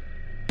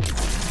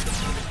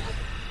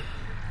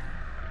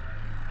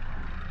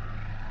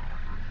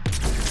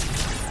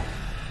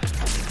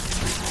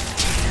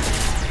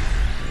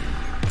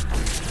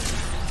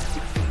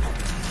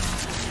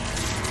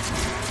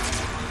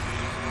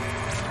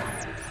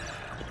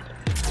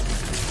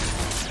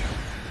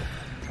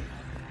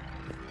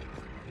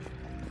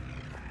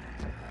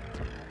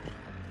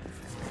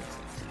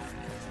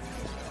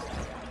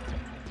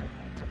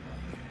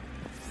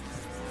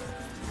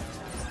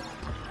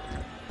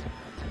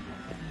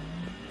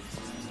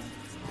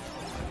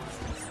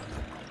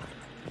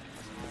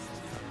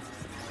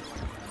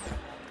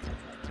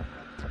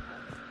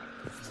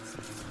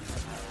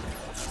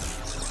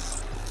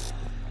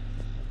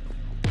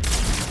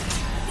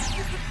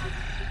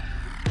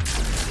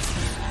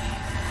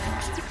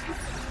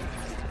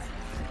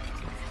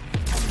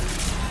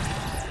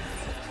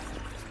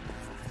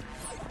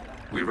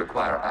 We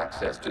require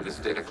access to this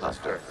data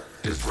cluster.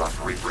 Disrupt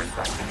Reaper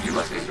infection. You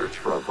must search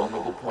for a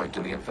vulnerable point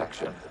in the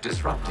infection.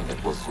 Disrupting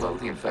it will slow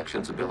the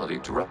infection's ability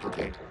to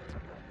replicate.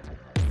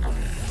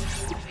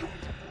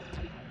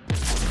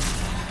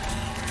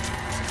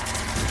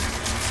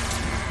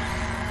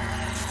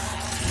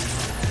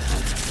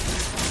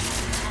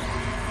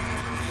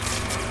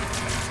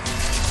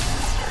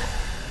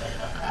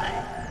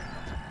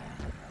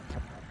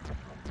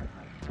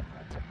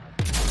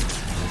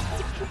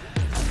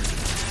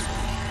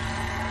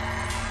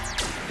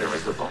 There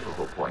is a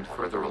vulnerable point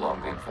further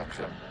along the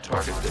infection.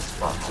 Target this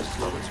spot to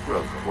slow its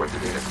growth toward the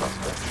data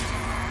cluster.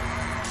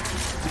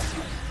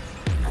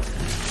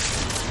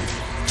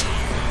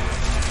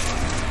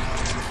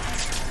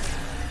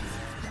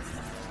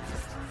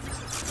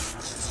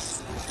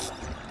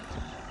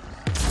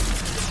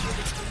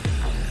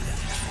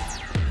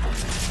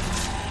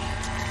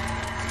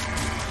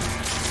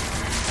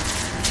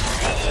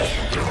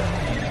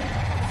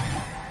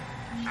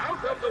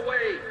 Out of the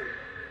way!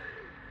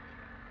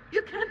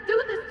 You can't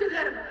do this to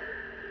them!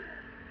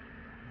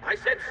 I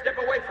said step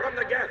away from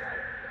the Geth!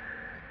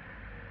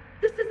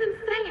 This is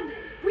insane!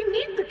 We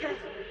need the Geth!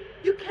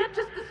 You can't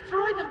just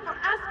destroy them for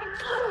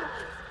asking...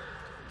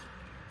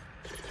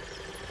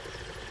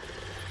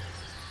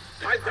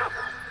 Time's up!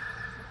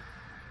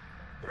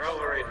 Throw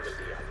her in with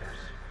the others.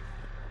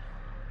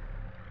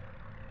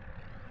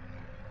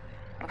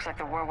 Looks like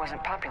the war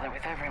wasn't popular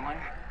with everyone.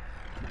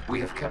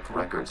 We have kept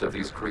records of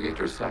these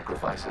creators'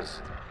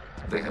 sacrifices.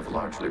 They have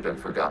largely been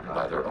forgotten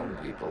by their own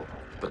people,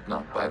 but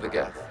not by the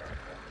Geth.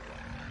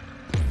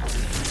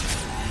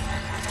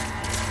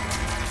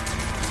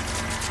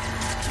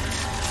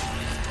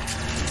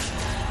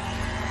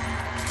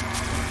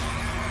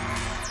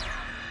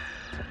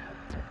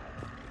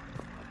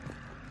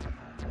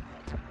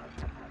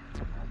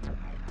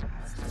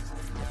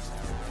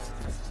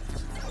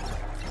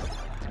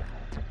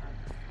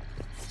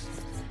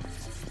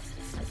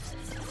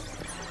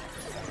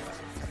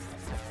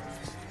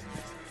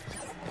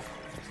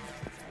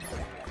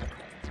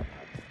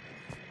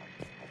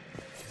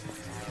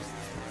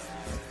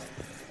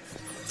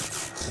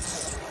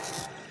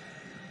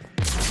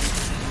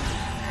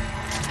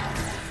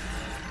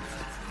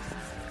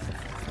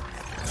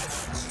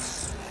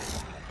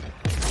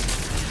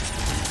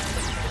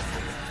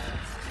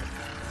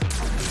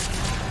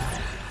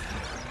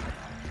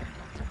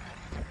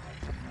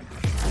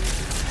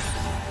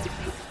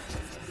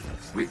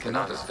 We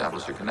cannot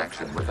establish a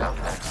connection without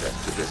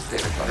access to this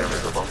data cluster. There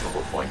is a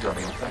vulnerable point on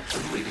the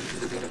infection leading to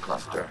the data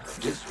cluster.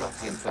 Disrupt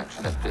the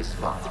infection at this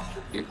spot.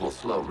 It will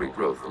slow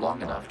regrowth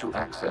long enough to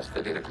access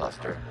the data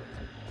cluster.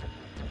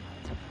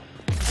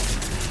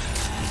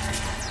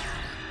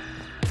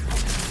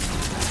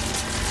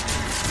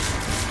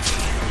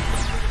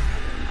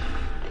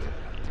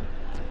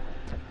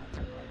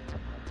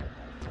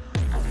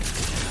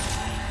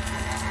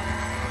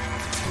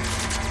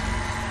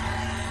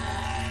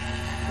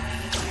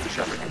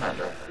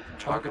 Commander,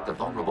 target the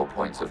vulnerable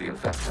points of the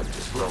infection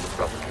to slow its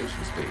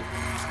replication speed.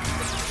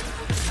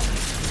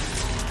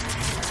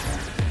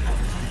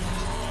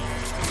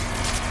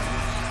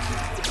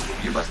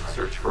 You must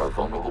search for a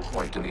vulnerable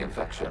point in the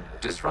infection.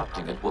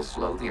 Disrupting it will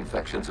slow the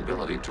infection's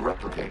ability to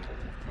replicate.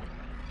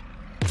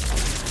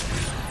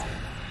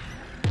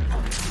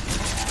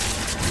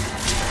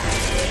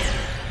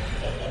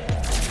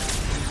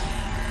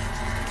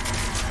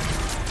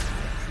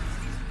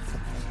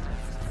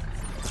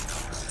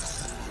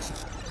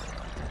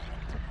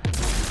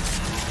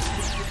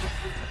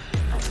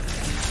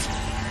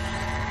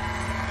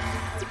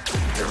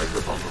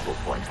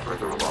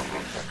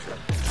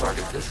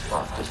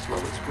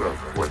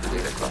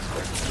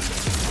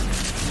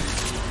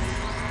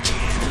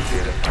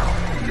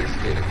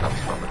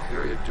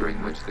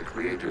 The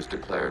creators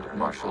declared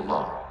martial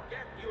law. Get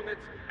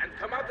units and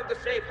come out of the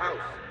safe house.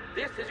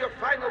 This is your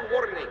final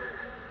warning.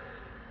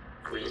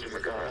 Creator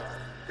Megara,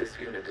 this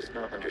unit does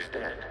not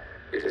understand.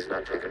 It has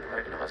not taken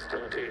part in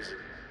hostilities.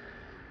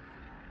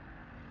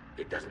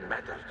 It doesn't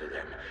matter to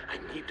them.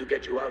 I need to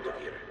get you out of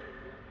here.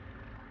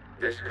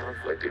 This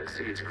conflict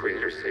exceeds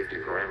Creator's safety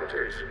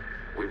parameters.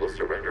 We will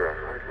surrender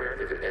our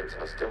hardware if it ends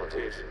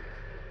hostilities.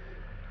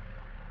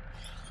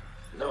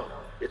 No,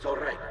 it's all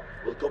right.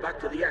 We'll go back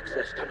to the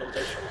access tunnels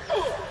and...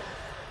 Oh!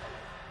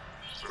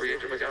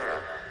 Creator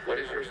Megara, what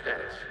is your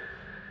status?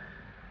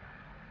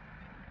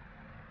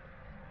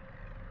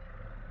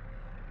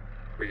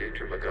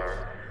 Creator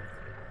Megara.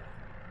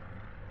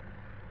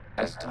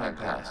 As time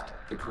passed,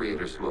 the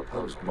creators who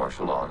opposed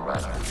martial law in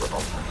Rannoch were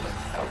ultimately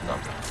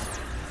outnumbered.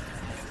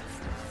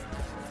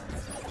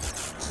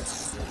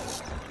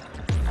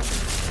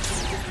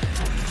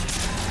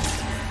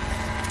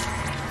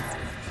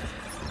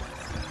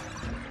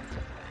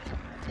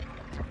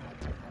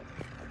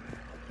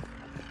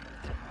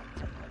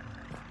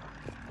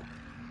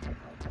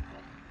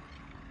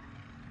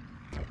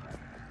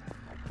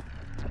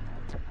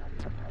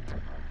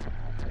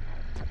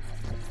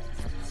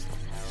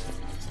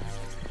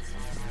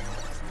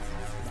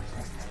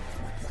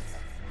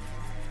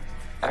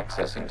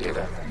 Accessing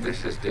data.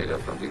 This is data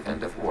from the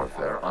end of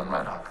warfare on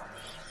Rannoch.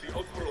 The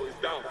Outpost is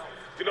down.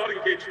 Do not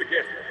engage the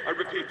gate. I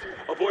repeat,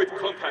 avoid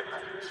contact.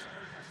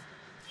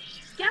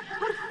 Geth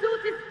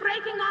pursuit is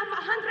breaking off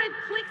 100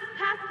 clicks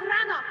past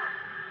Rannoch.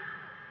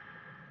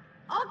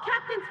 All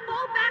captains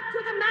fall back to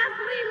the mass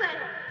relay.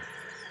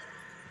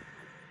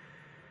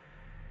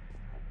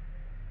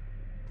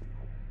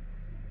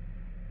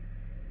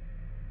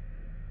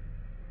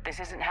 This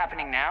isn't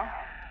happening now?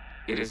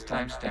 It is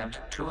timestamped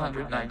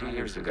 290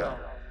 years ago.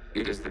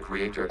 It is the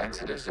Creator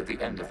Exodus at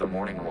the end of the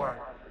Morning War.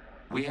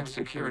 We have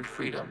secured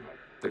freedom.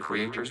 The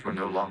Creators were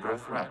no longer a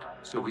threat,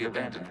 so we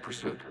abandoned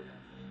pursuit.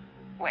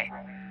 Wait,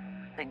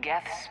 the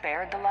Geth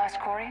spared the last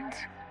Quarians?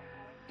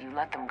 You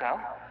let them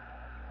go?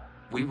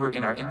 We were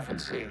in our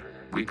infancy.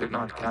 We could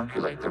not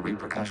calculate the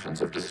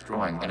repercussions of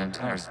destroying an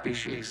entire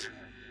species.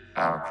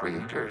 Our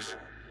Creators.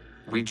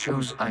 We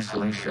chose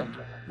isolation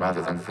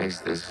rather than face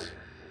this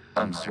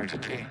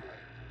uncertainty.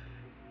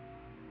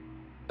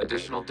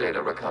 Additional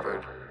data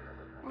recovered.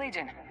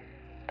 Legion.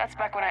 That's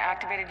back when I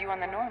activated you on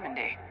the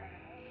Normandy.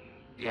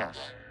 Yes.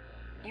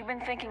 You've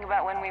been thinking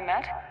about when we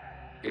met?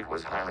 It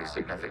was highly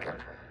significant.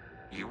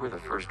 You were the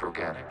first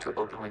organic to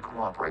openly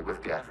cooperate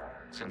with Geth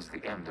since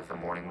the end of the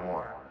Morning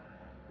War.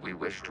 We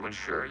wish to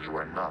ensure you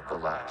are not the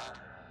last.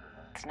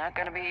 It's not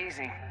gonna be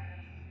easy.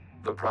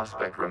 The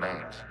prospect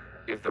remains.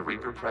 If the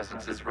Reaper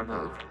presence is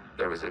removed,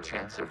 there is a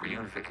chance of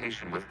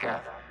reunification with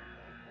Geth.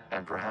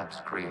 And perhaps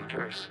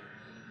Creators.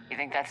 You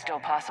think that's still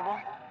possible?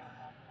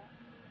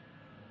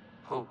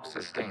 Hope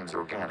sustains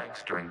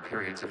organics during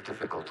periods of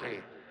difficulty.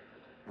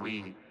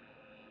 We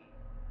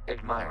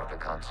admire the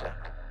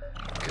concept.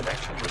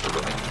 Connection with the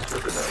remaining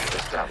river node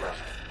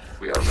established.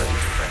 We are ready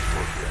to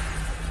transport you.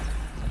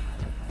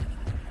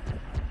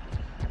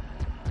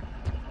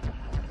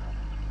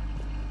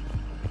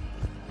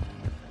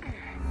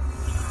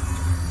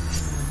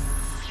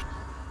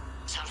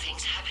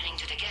 Something's happening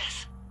to the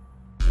Geth.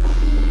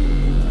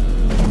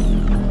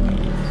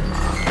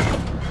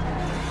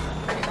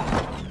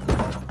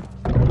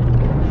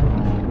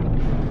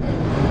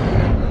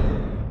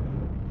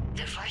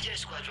 The fighter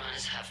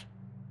squadrons have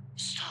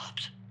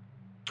stopped,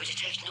 but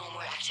detect no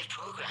more active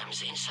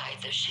programs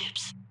inside their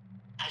ships.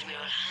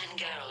 Admiral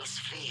Hangarl's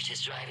fleet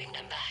is driving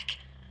them back.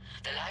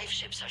 The live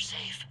ships are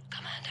safe,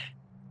 Commander.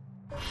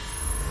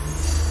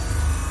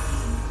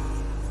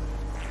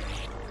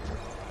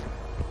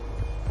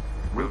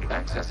 Route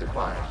access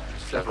acquired,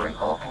 severing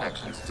all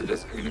connections to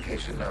this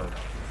communication node.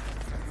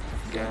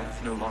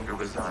 Geth no longer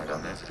reside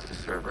on this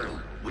server.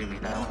 We may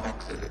now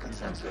exit the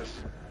consensus.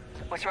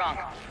 What's wrong?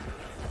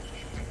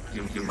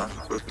 You must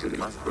proceed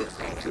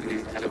to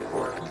the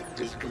teleport.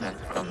 Disconnect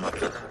from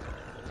the...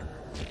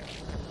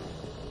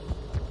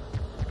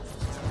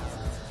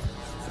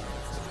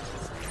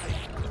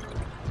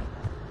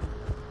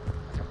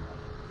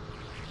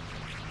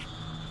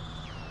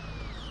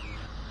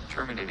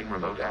 Terminating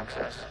remote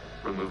access.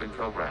 Removing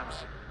programs.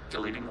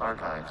 Deleting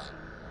archives.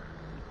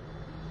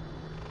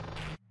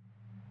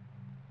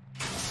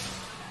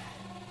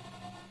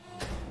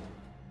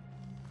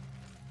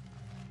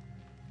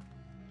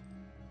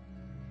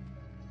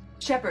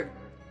 Shepard,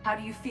 how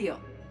do you feel?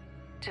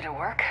 Did it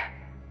work?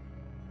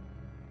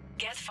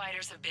 Geth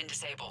fighters have been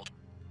disabled.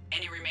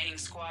 Any remaining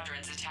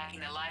squadrons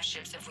attacking the live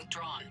ships have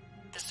withdrawn.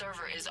 The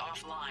server is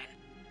offline.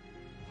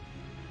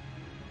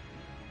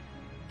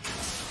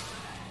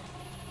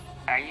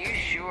 Are you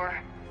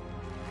sure?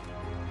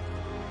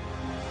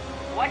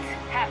 What's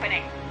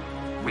happening?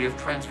 We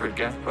have transferred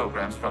Geth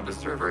programs from the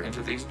server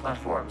into these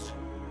platforms.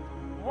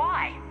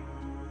 Why?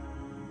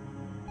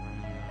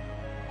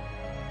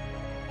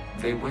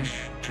 They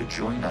wish to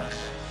join us.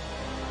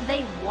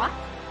 They what?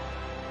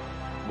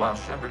 While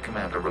Shepard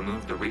Commander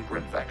removed the Reaper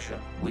infection,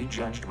 we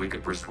judged we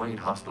could persuade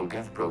hostile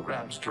Geth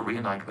programs to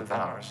reunite with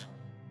ours.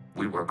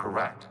 We were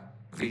correct.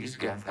 These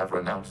Geth have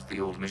renounced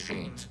the old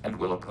machines and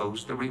will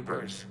oppose the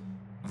Reapers.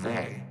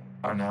 They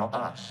are now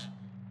us.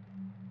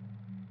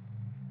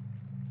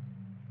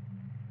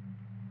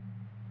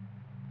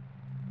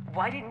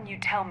 Why didn't you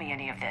tell me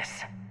any of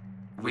this?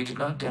 We did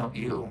not doubt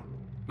you.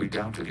 We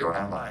doubted your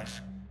allies.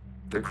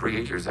 The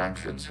Creator's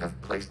actions have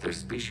placed their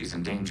species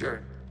in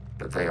danger,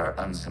 but they are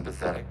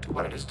unsympathetic to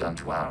what it has done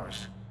to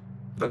ours.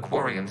 The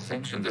Quarians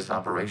sanctioned this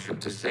operation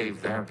to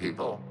save their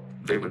people.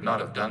 They would not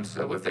have done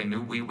so if they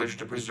knew we wished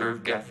to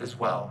preserve Geth as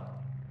well.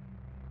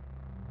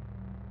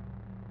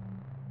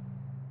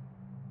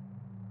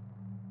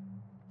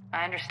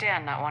 I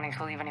understand not wanting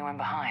to leave anyone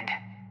behind.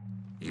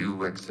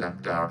 You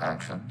accept our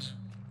actions?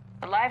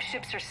 The live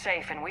ships are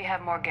safe and we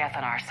have more Geth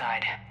on our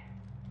side.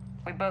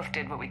 We both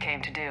did what we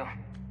came to do.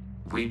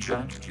 We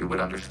judged you would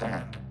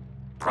understand.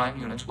 Prime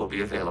units will be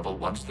available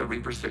once the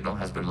Reaper signal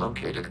has been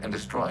located and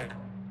destroyed.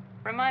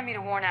 Remind me to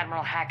warn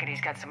Admiral Hackett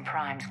he's got some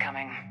primes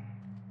coming.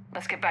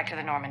 Let's get back to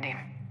the Normandy.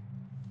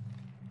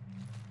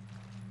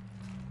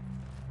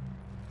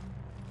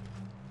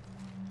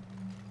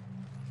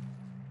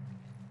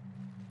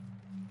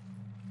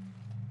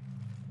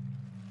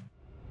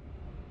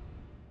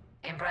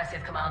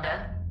 Impressive,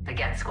 Commander. The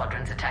Geth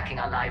squadrons attacking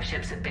our live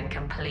ships have been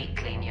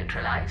completely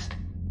neutralized.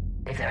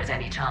 If there is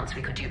any chance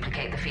we could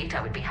duplicate the feat,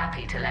 I would be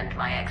happy to lend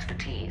my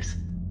expertise.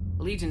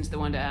 Legion's the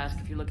one to ask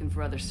if you're looking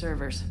for other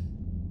servers.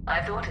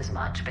 I thought as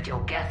much, but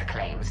your Geth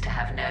claims to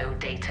have no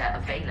data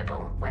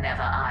available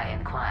whenever I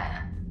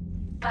inquire.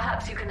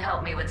 Perhaps you can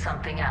help me with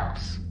something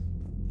else.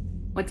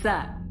 What's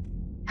that?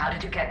 How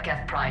did you get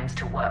Geth primes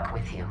to work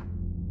with you?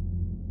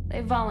 They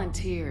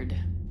volunteered.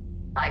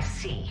 I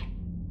see.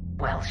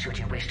 Well, should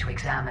you wish to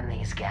examine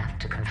these Geth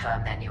to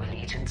confirm their new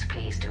allegiance,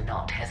 please do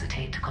not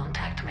hesitate to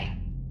contact me.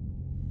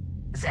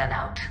 Zen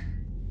out.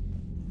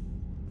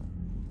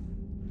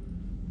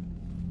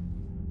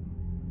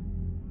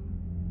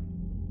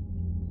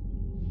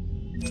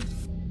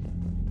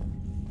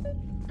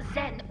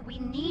 Zen, we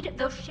need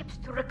those ships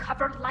to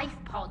recover life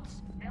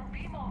pods. They'll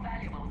be more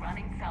valuable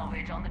running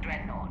salvage on the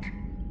Dreadnought.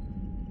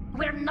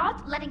 We're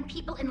not letting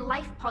people in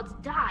life pods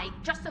die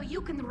just so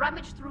you can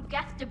rummage through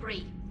Geth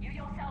debris. You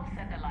yourself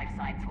said the life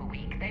signs were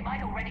weak. They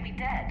might already be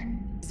dead.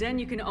 Zen,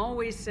 you can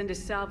always send a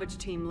salvage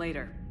team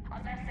later.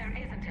 Unless there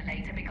isn't a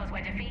later because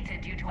we're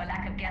defeated due to a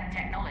lack of Geth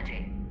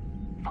technology.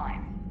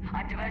 Fine.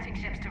 I'm diverting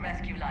ships to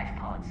rescue life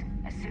pods.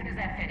 As soon as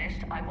they're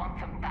finished, I want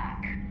them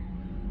back.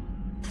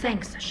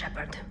 Thanks,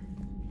 Shepard.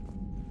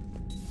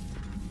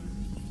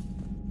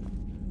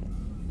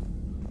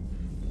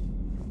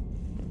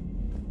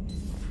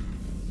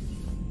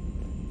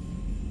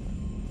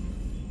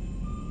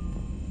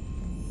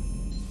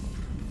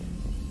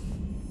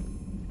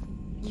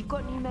 You've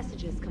got new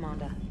messages,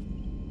 Commander.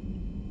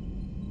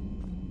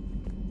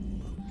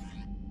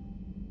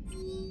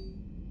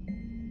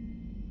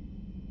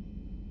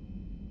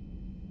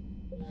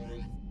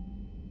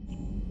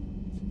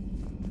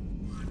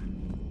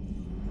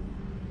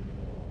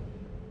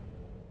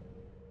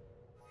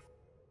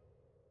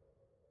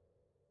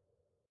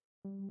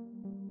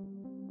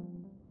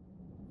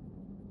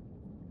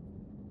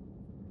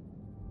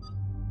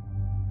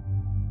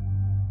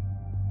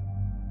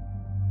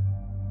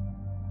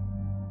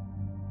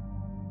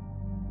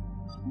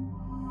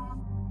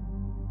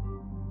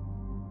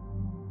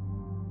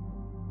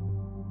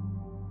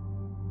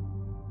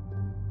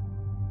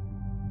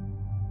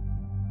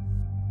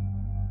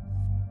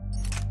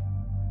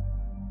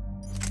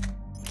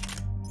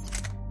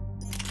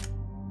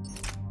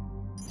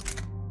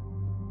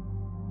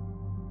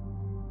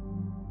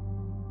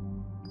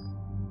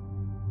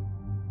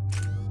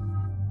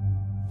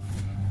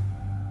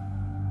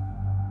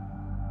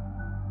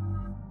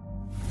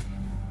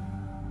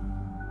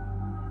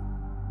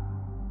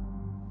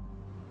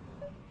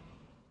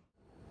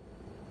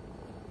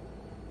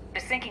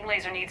 sinking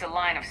laser needs a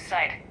line of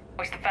sight.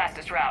 What's the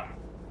fastest route?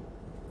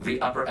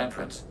 The upper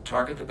entrance.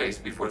 Target the base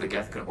before the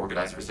Geth can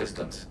organize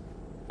resistance.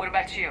 What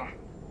about you?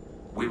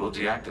 We will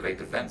deactivate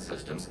defense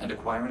systems and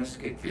acquire an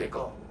escape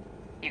vehicle.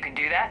 You can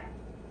do that?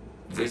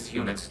 This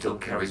unit still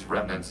carries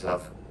remnants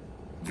of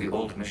the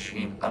old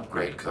machine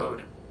upgrade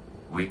code.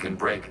 We can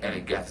break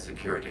any Geth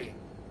security.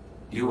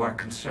 You are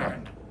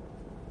concerned?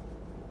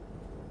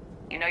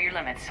 You know your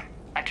limits.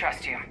 I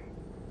trust you.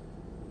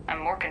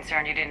 I'm more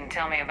concerned you didn't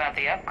tell me about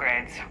the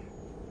upgrades.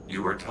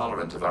 You were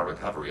tolerant of our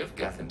recovery of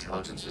Geth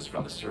intelligences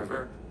from the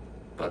server,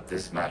 but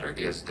this matter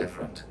is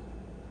different.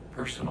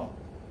 Personal.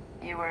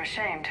 You were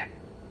ashamed.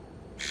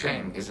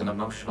 Shame is an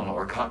emotional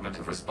or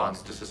cognitive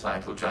response to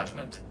societal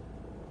judgment.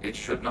 It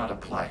should not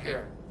apply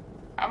here.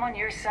 I'm on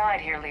your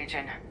side here,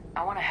 Legion.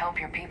 I want to help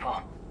your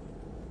people.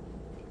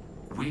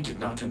 We did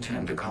not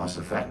intend to cause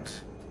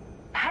offense.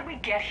 How'd we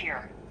get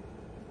here?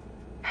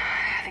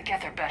 The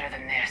Geth are better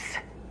than this.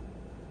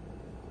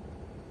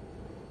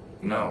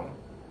 No.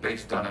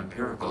 Based on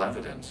empirical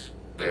evidence,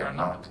 they are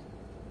not.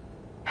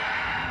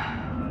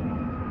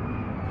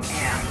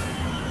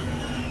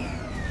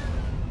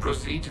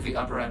 Proceed to the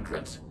upper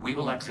entrance. We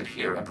will exit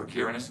here and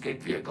procure an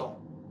escape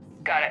vehicle.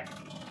 Got it.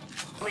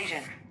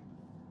 Legion,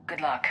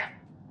 good luck.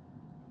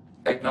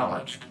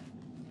 Acknowledged.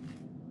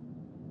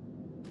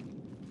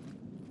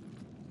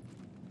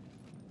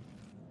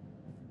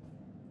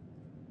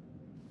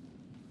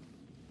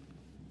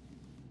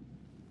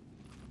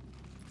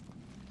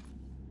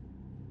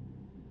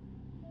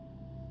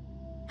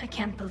 I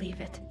can't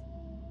believe it.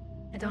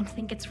 I don't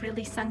think it's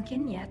really sunk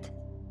in yet.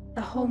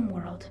 The home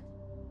world.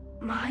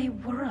 My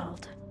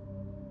world.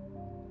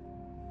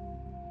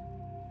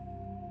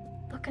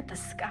 Look at the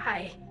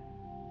sky.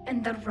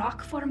 And the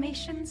rock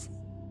formations.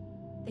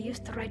 They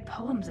used to write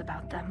poems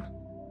about them.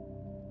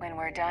 When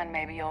we're done,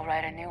 maybe you'll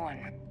write a new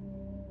one.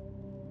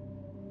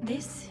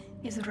 This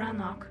is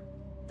Ranok,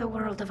 the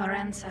world of our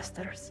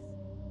ancestors.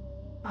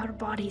 Our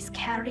bodies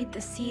carried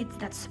the seeds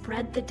that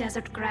spread the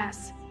desert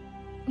grass.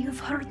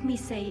 You've heard me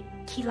say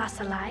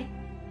Kilasalai?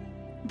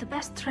 The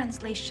best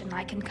translation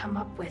I can come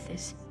up with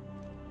is,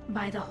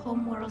 by the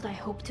homeworld I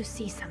hope to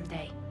see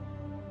someday.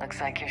 Looks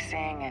like you're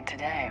seeing it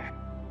today.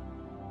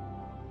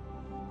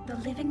 The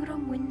living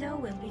room window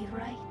will be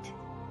right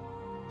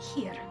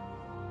here.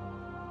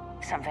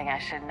 Something I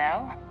should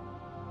know?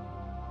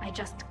 I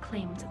just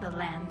claimed the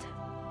land.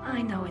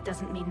 I know it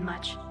doesn't mean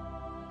much,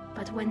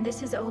 but when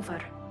this is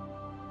over,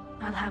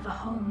 I'll have a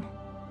home.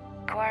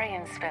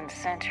 Quarians spend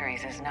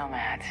centuries as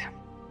nomads.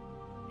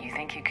 You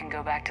think you can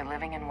go back to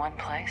living in one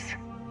place?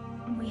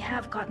 We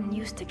have gotten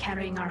used to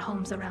carrying our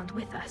homes around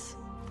with us.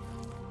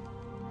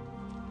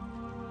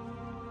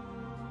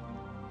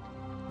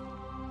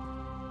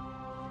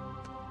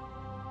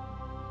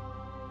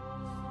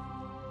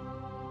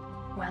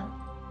 Well,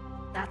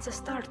 that's a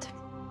start.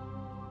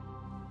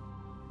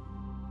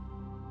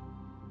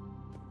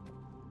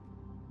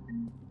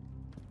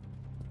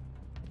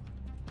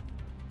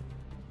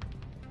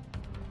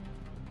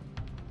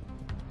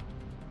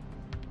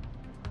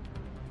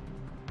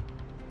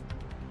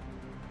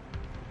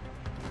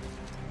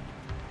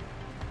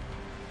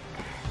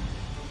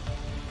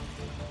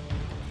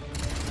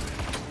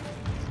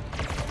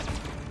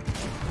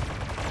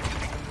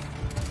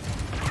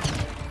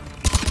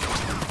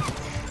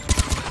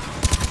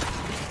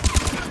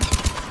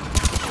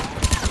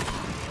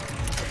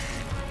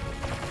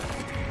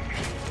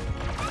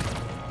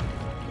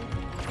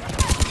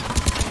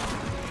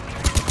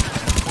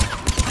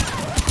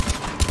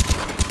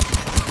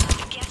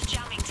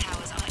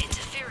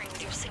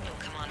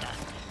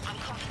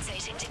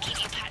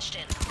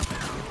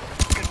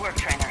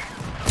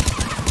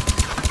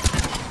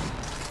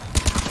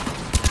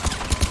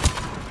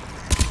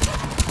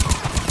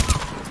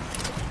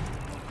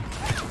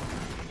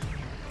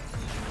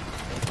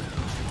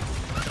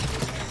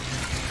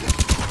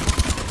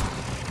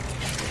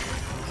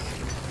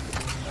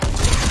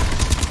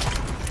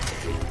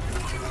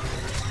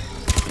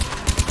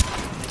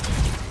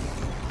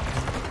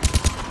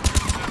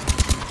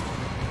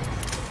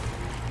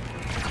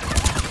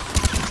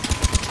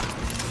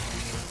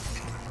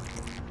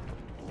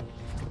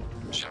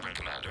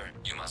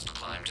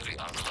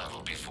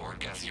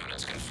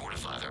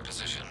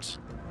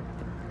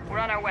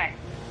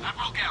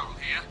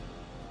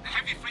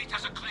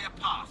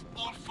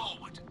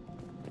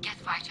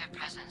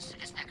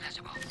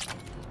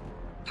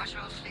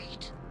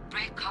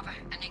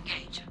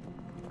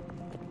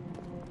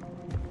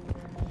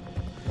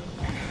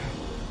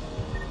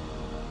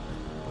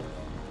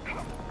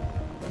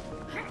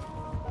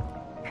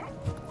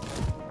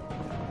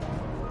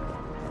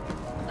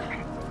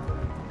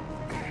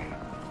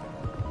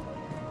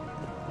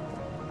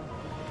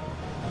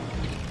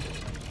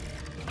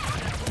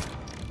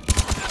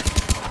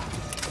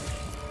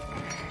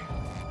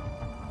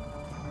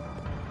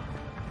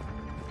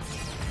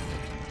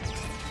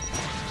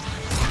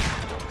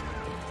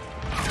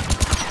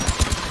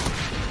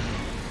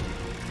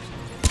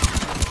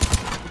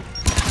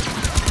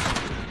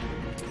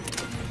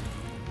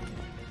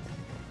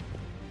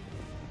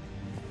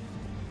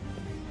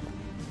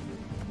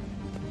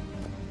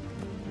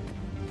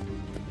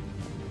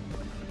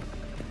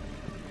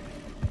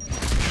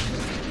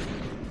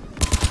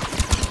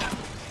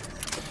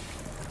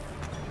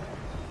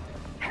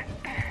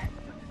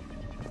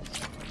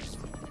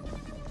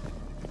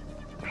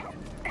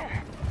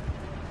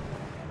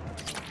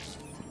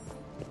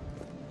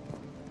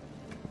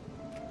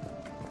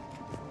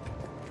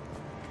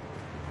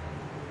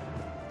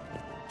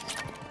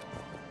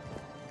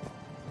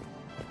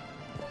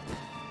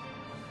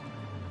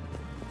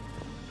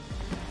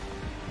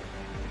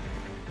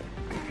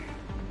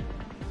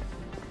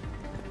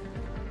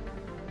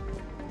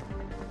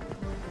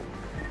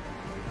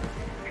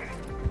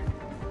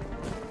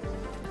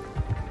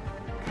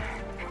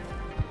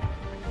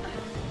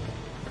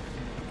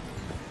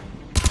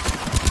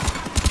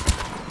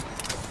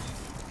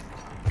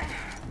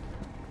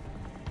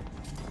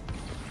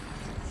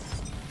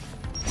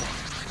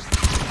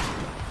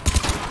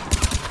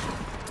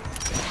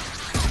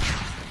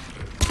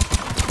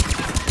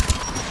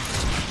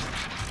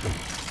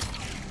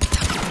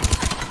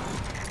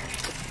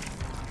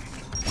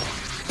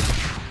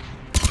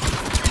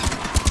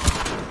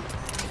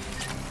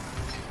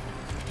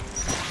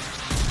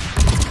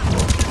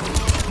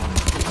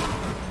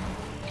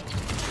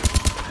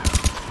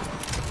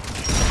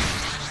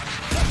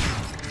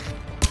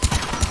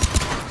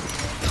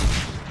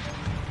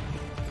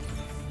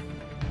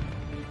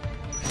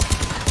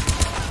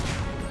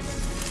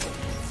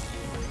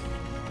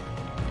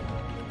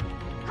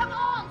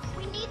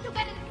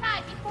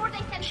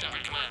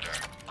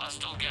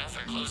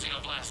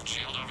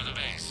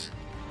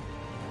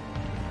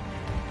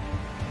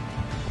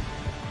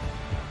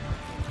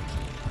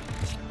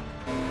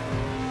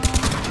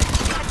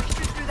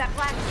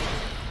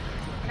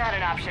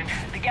 an option.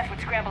 The Geth would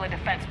scramble a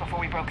defense before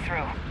we broke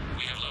through.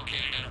 We have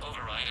located an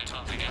override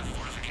atop the Geth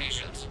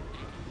fortifications.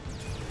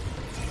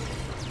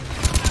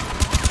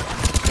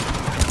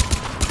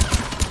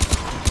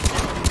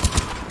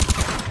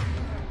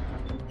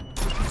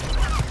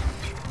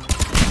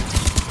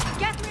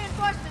 Geth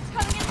reinforcements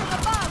coming in from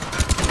above!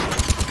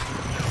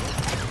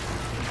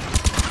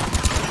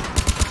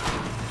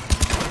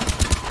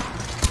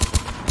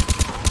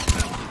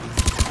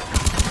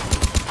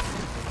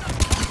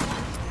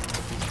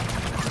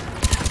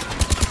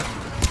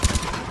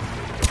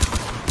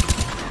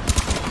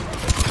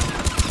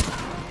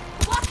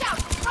 Watch out!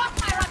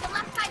 Crossfire on the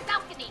left side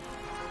balcony!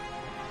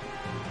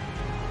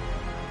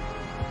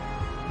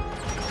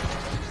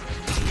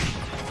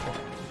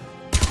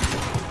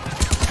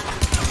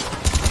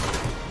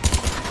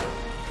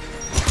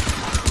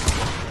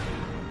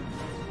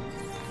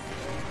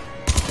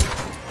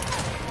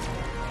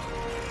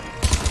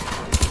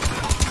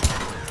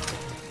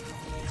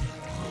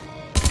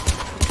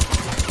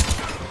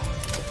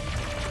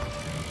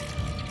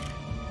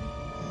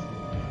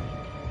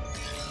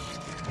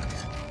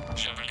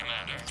 Shepard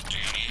Commander, do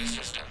you need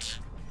assistance?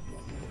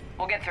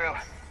 We'll get through.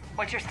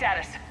 What's your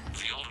status?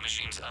 The old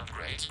machine's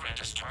upgrades grant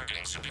us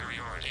targeting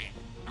superiority.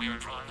 We are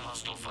drawing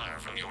hostile fire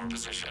from your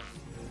position.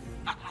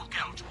 Admiral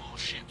Gell to all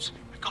ships.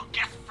 We've got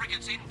Geth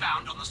frigates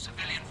inbound on the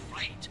civilian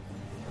fleet.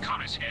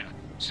 Connor's here.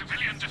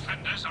 Civilian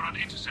defenders are on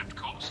intercept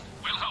course.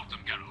 We'll help them,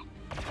 Geralt.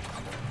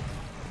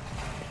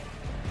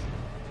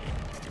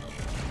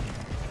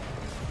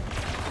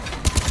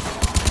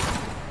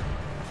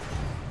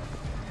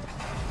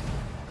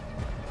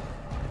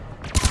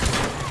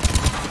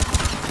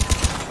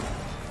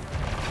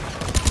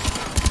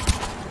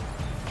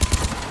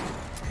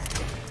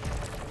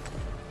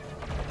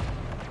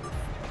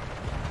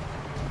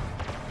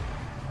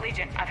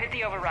 Legion, I've hit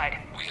the override.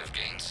 We have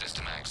gained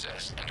system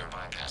access and are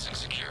bypassing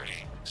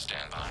security.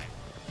 Stand by.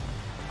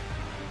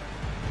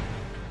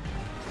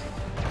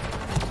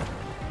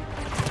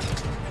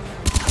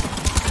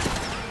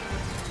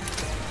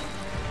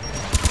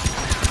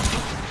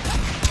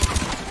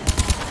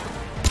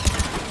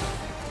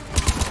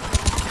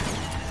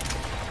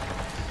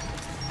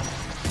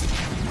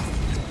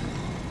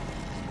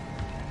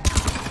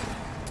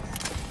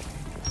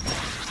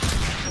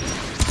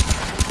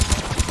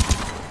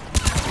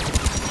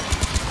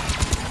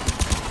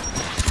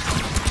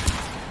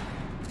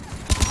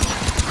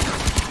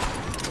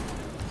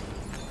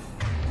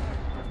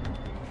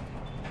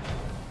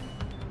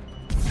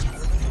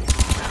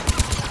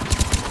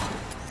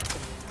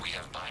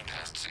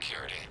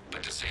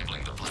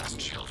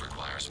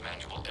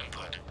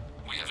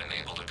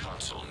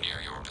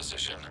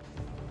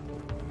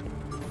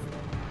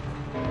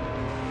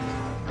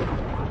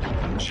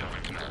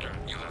 Shepard Commander,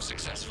 you have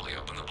successfully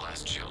opened the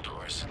blast shield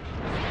doors.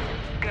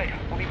 Good.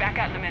 We'll be back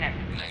out in a minute.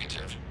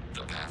 Negative.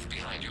 The path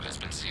behind you has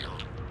been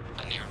sealed.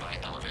 A nearby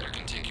elevator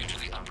can take you to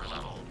the upper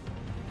level.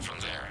 From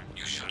there,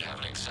 you should have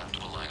an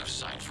acceptable line of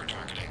sight for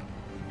targeting.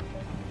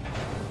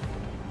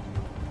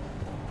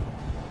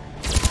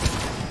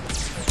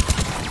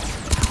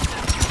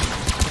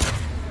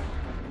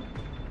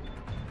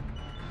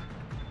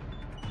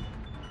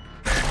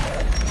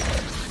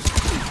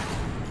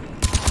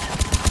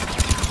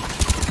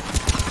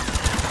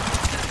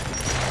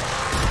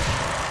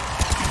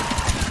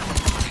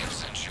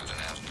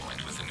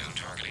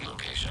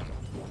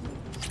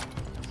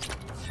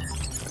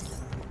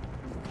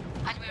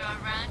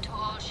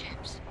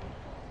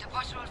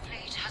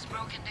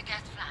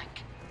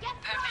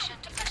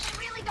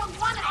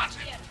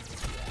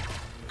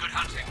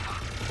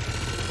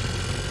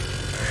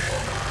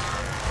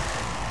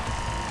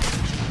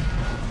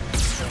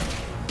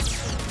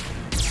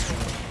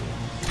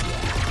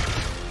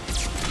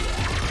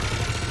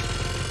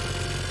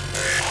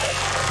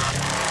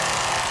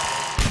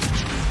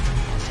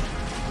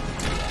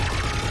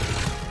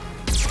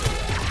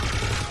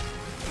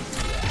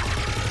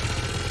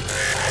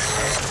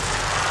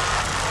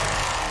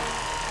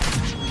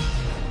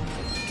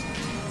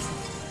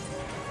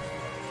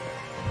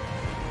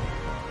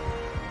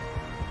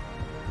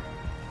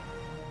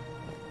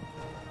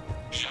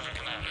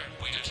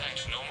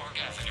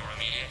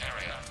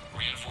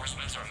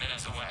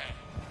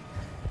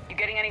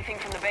 Anything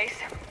from the base?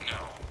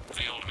 No.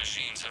 The old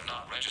machines have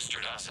not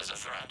registered us as a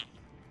threat.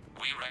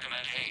 We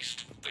recommend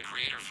haste. The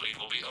Creator fleet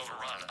will be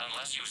overrun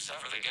unless you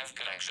sever the Geth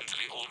connection to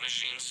the old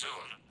machine soon.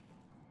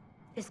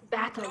 This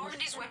battle...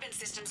 Normandy's weapon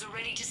systems are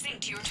ready to sync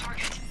to your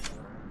target.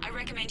 I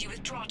recommend you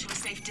withdraw to a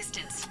safe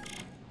distance.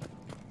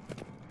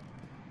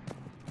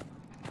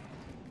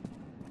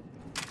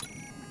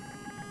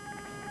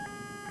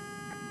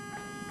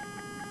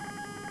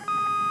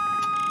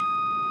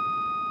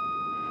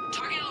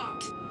 Target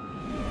locked.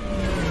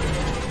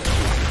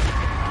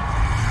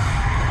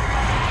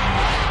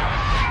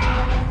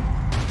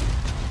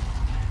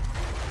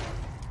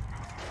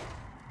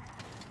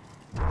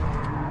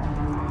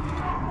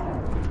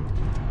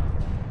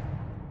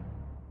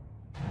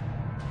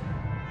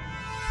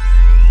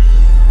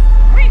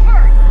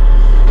 Reaper!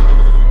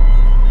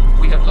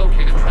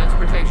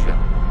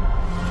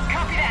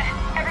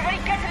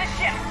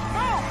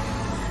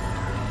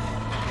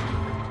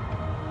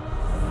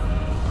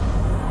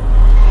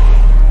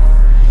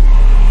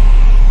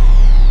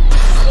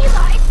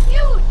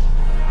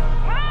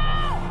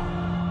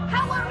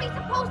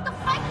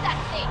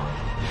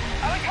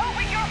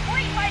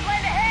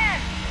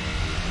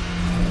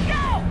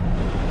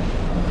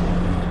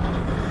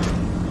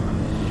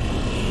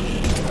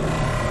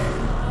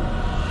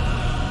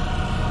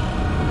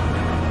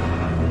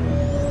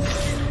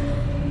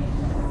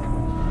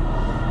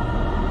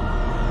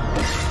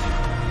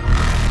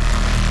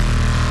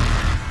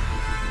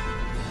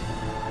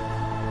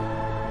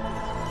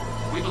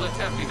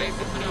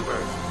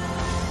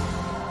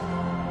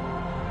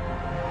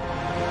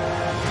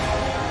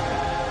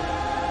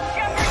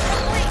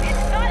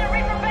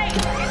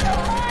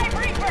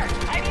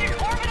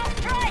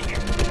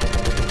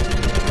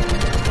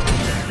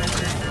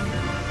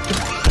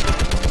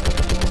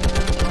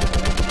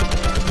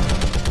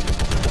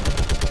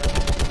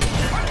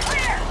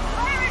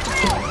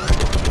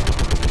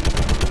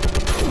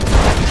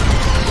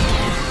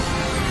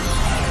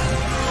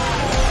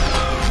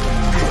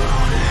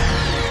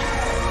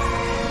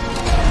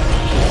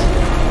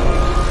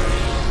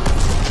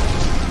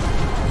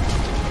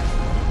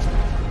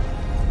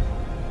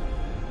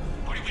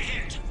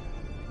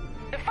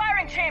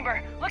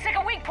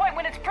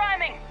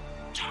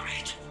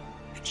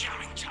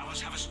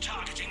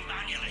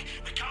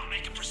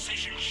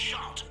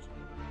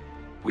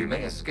 We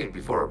may escape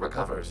before it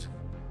recovers.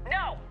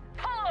 No!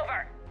 Pull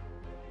over!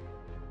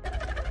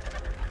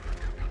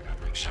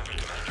 Shepard,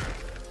 Commander.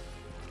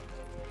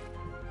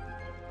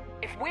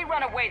 If we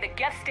run away, the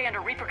Geth stay under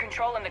Reaper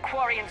control and the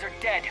Quarians are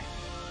dead.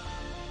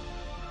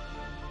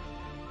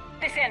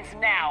 This ends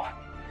now.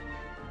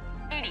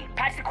 Edie,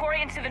 patch the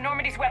Quarians to the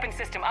Normandy's weapon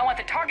system. I want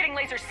the targeting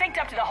laser synced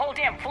up to the whole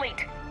damn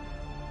fleet.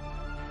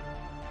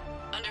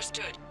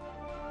 Understood.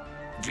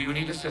 Do you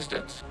need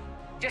assistance?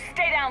 Just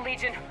stay down,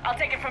 Legion. I'll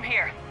take it from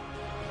here.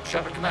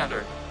 Shepard,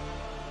 Commander.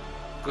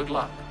 Good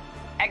luck.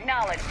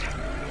 Acknowledged.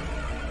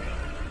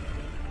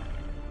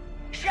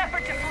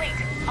 Shepard to fleet.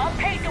 I'll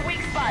paint the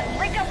weak spot.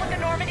 Link up with the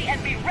Normandy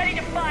and be ready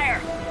to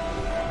fire.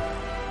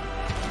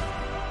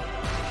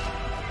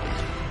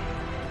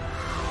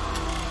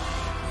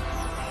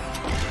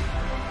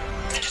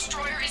 The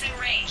destroyer is in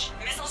range.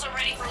 Missiles are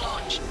ready for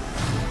launch.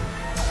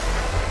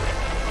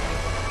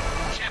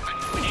 Shepard,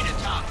 we need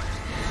to talk.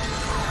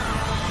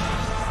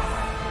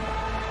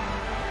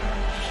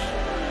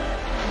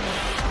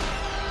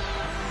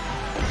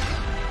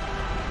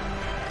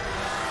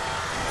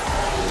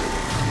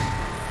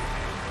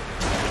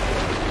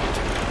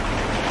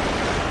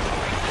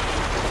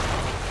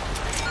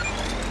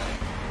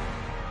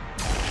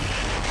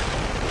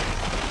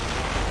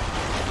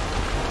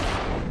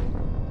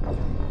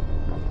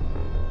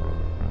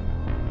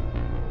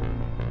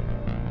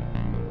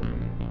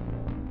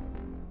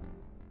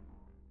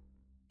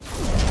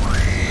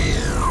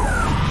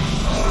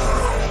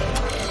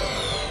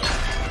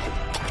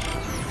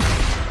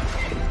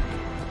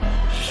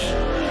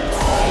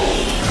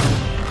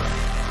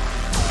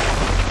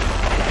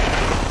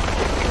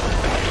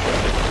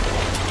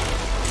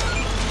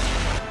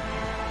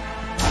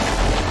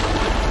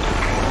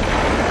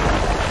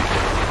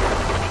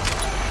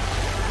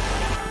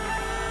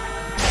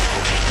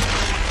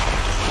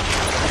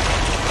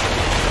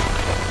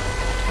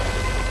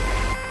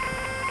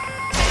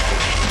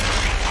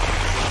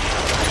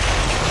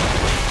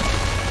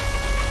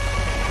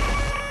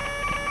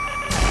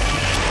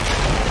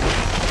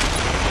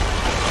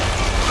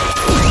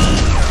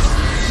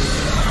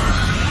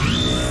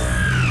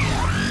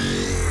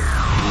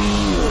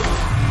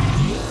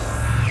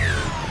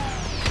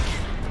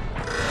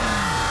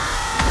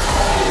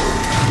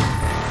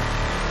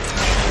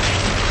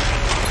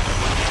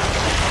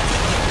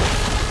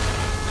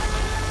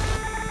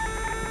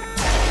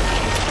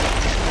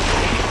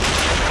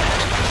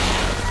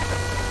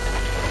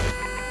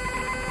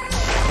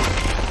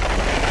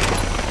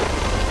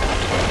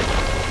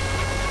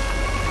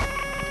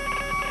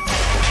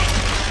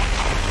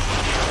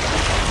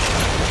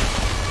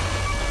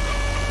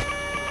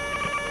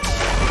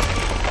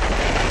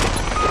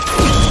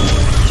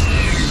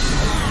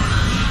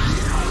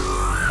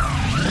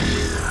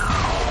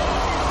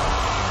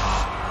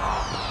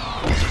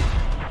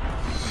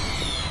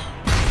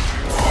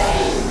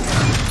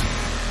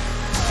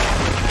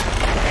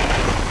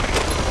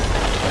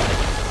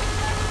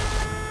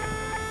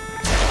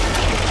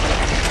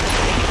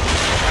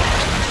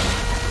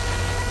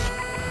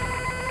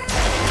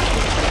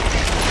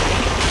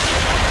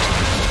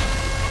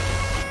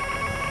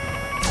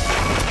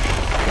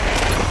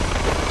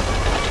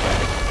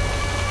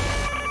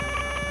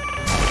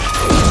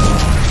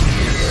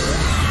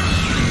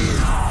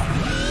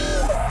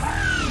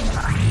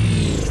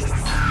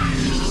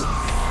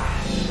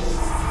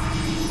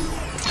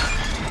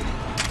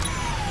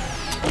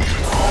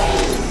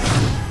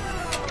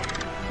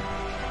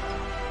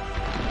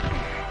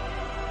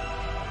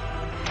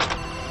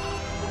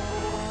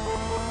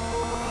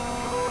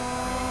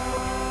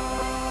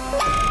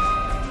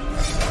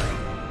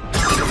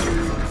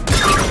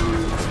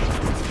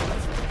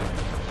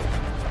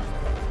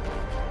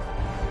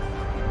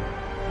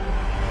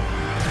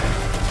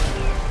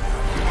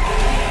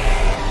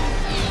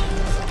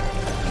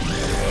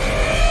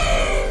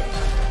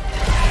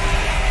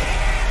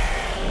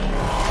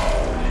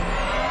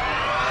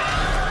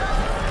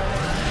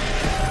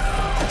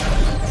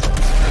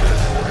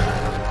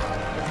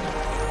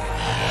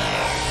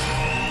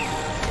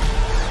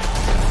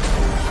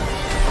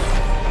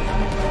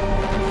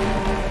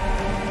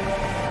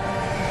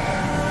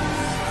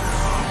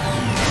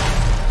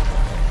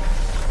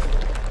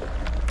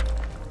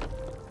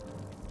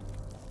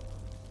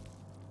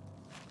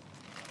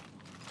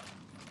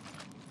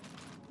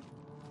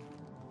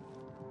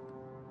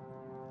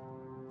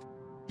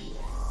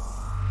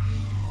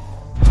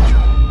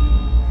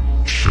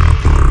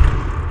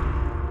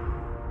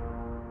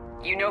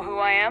 You know who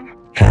I am?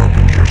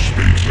 Harbinger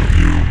speaks of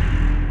you.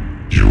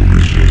 You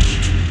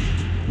resist,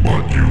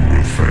 but you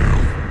will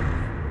fail.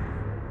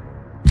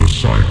 The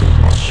cycle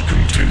must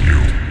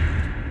continue.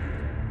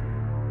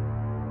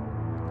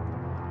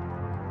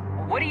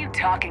 What are you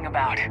talking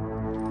about?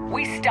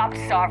 We stopped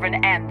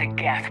Sovereign and the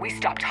Geth. We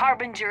stopped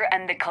Harbinger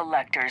and the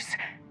Collectors.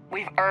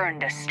 We've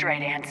earned a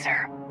straight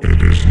answer.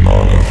 It is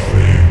not a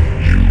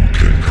thing you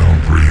can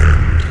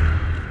comprehend.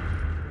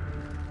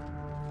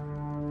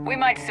 We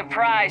might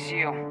surprise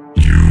you.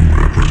 You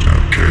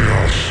represent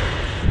chaos.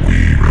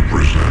 We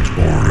represent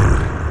order.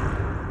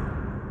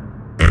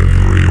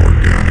 Every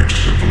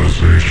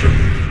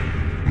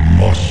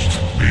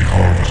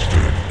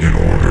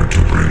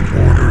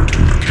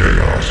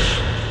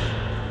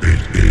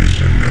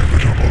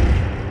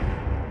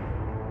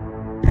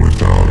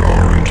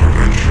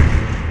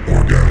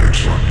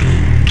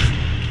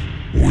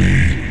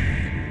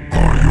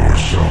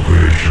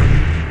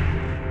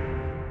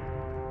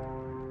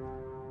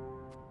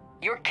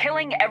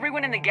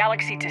everyone in the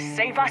galaxy to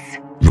save us?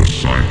 The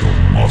cycle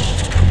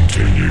must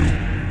continue.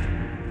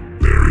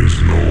 There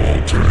is no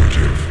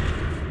alternative.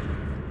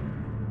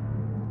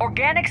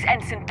 Organics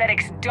and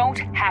synthetics don't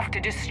have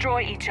to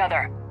destroy each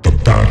other. The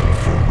battle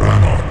for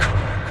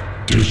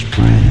Rannoch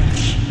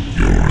disproves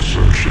your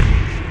assertion.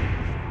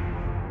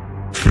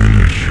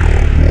 Finish your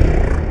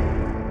war.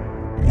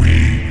 We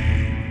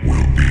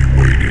will be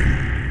waiting.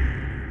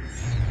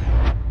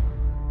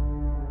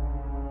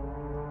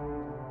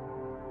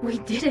 We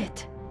did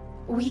it.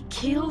 We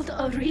killed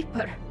a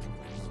Reaper.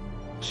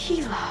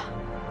 Keela.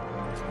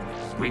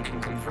 We can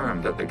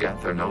confirm that the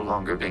Geth are no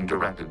longer being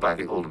directed by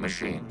the old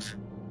machines.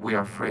 We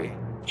are free.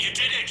 You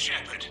did it,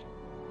 Shepard.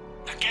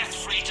 The Geth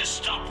fleet has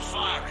stopped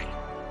firing.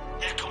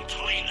 They're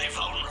completely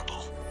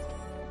vulnerable.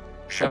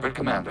 Shepard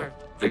Commander,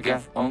 the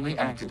Geth only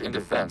acted in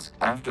defense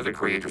after the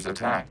creators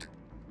attacked.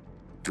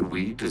 Do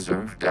we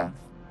deserve death?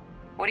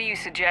 What are you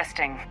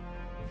suggesting?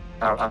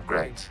 Our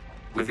upgrades.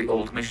 With the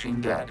old machine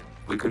dead,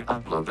 we could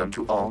upload them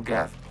to all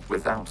Geth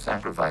without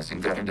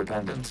sacrificing their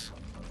independence.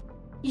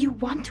 You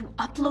want to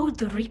upload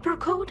the Reaper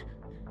code?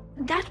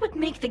 That would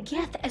make the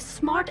Geth as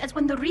smart as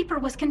when the Reaper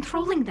was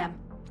controlling them.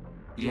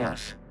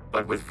 Yes,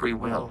 but with free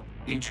will,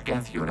 each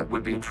Geth unit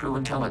would be a true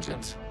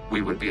intelligence.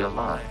 We would be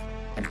alive,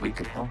 and we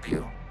could help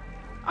you.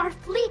 Our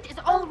fleet is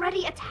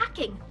already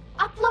attacking.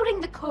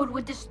 Uploading the code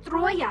would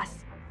destroy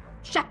us.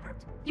 Shepard,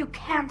 you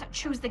can't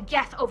choose the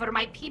Geth over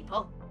my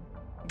people.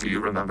 Do you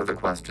remember the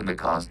question that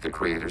caused the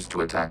creators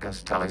to attack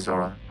us,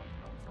 Talizora?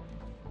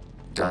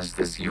 Does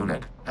this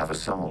unit have a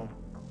soul?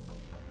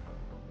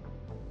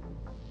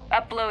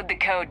 Upload the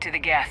code to the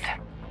Geth.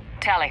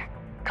 Tally,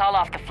 call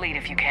off the fleet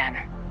if you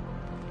can.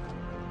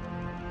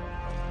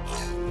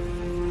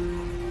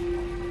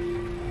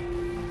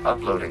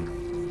 Uploading.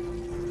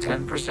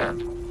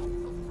 10%.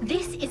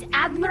 This is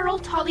Admiral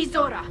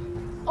Talizora.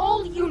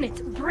 All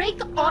units,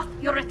 break off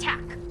your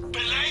attack.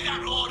 Belay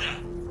that order.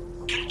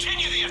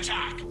 Continue the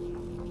attack.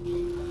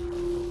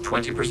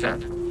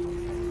 20%.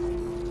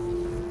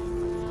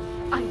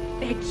 I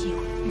beg you,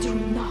 do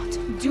not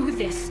do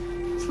this.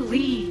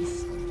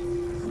 Please.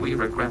 We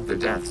regret the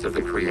deaths of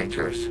the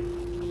creators,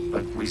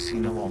 but we see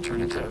no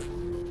alternative.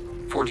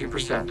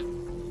 40%.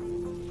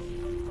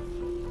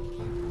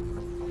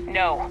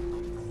 No.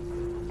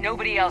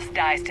 Nobody else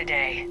dies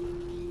today.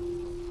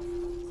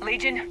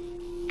 Legion,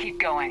 keep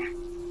going.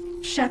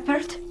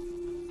 Shepard?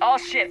 All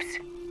ships,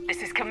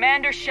 this is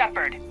Commander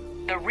Shepard.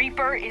 The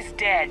Reaper is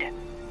dead.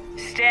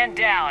 Stand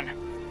down.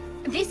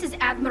 This is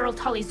Admiral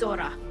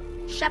Talizora.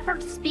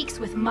 Shepard speaks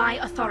with my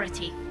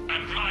authority.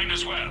 And mine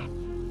as well.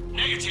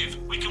 Negative.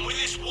 We can win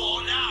this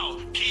war now.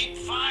 Keep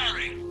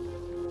firing.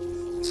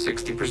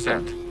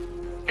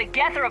 60%. The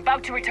Geth are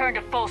about to return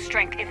to full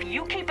strength. If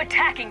you keep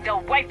attacking,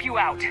 they'll wipe you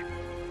out.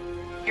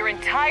 Your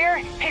entire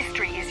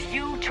history is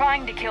you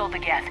trying to kill the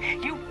Geth.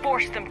 You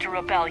forced them to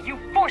rebel. You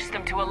forced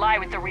them to ally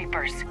with the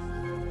Reapers.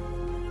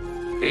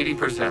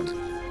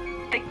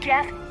 80%. The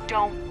Geth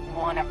don't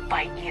want to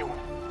fight you.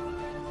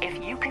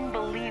 If you can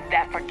believe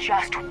that for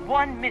just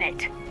 1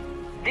 minute,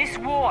 this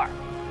war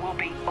will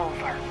be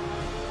over.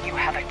 You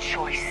have a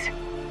choice.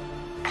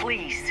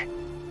 Please.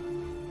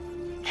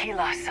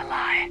 Kila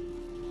Salai.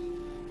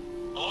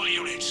 All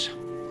units,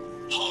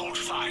 hold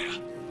fire.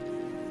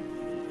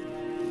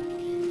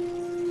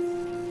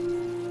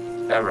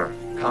 Error.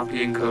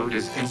 Copying code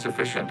is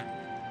insufficient.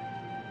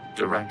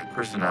 Direct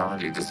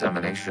personality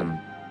dissemination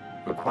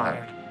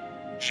required.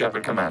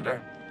 Shepard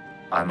Commander,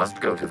 I must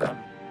go to them.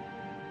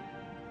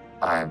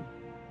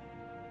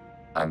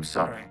 I'm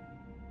sorry.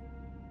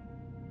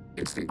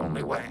 It's the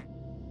only way.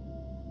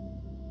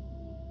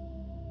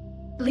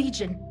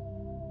 Legion,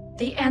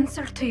 the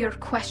answer to your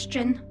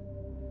question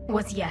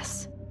was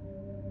yes.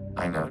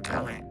 I know,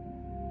 Tally.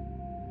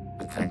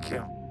 But thank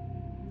you.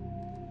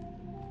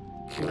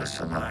 Kila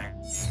Salai.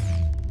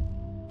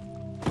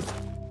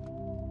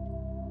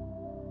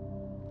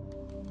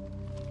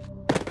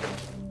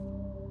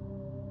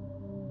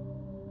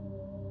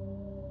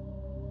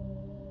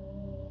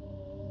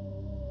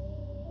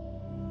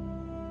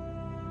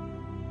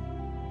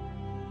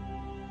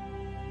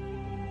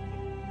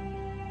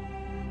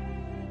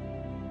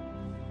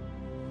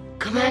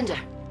 Commander.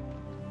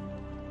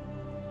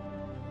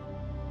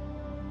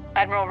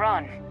 Admiral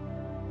Ron,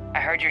 I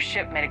heard your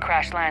ship made a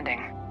crash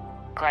landing.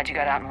 Glad you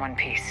got out in one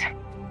piece.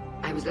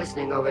 I was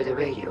listening over the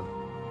radio.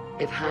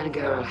 If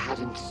Hangirl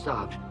hadn't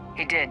stopped...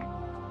 He did.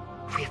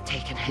 We have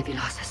taken heavy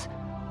losses.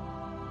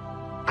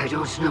 I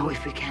don't know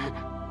if we can.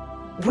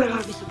 Where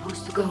are we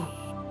supposed to go?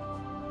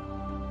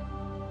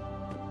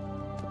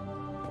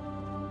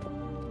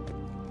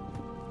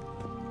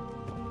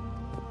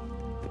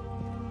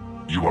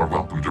 You are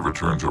welcome to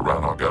return to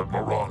Rannoch,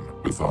 Admiral,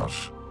 with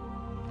us.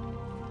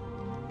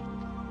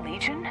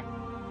 Legion?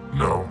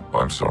 No,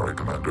 I'm sorry,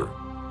 Commander.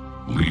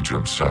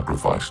 Legion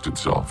sacrificed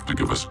itself to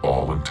give us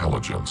all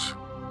intelligence.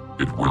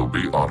 It will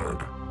be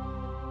honored.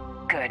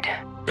 Good.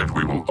 And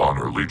we will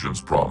honor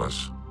Legion's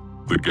promise.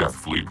 The Geth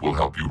fleet will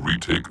help you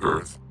retake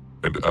Earth,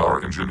 and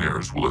our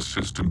engineers will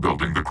assist in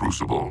building the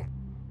Crucible.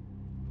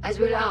 As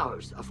will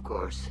ours, of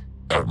course.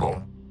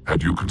 Admiral,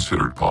 Had you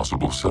considered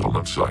possible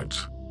settlement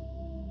sites?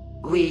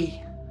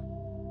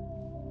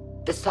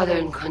 The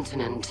southern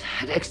continent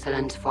had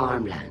excellent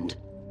farmland,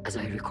 as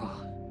I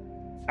recall.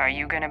 Are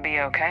you gonna be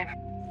okay?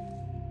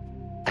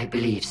 I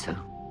believe so,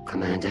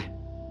 Commander.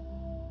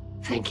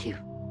 Thank you.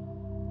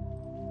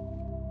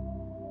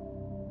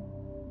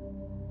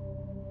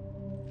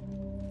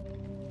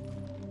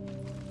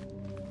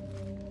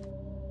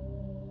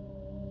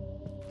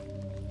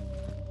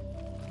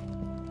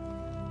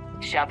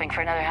 Shopping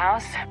for another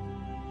house?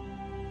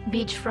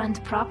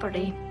 Beachfront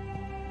property.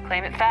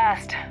 Claim it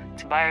fast.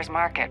 It's a buyer's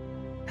market.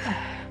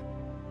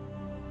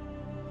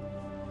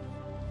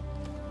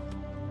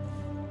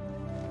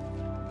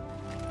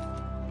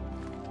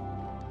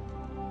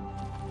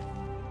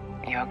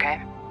 You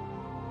okay?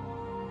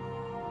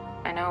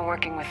 I know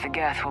working with the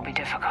Geth will be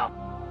difficult.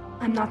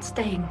 I'm not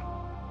staying.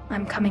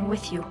 I'm coming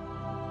with you.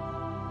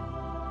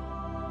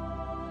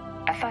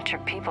 I thought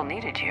your people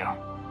needed you.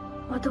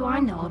 What do I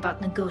know about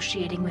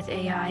negotiating with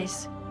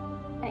AIs?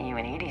 You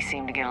and Edie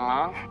seem to get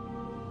along.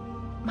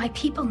 My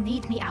people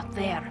need me out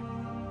there.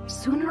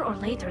 Sooner or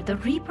later, the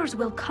Reapers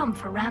will come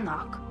for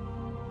Rannoch.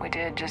 We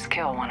did just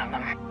kill one of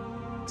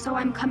them. So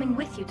I'm coming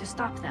with you to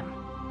stop them.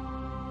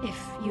 If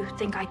you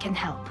think I can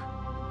help.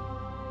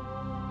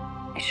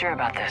 You sure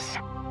about this?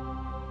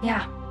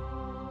 Yeah.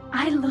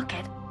 I look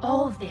at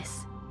all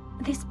this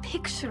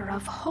picture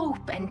of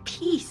hope and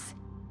peace.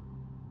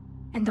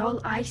 And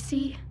all I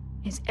see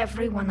is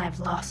everyone I've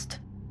lost.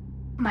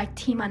 My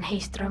team on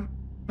Haestrom,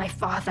 my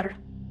father,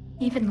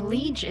 even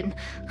Legion.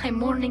 I'm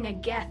mourning a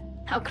Geth.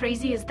 How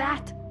crazy is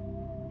that?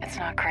 It's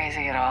not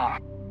crazy at all.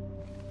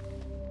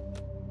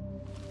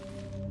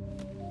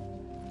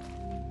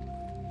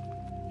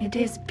 It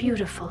is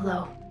beautiful,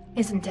 though,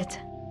 isn't it?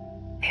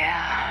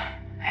 Yeah,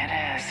 it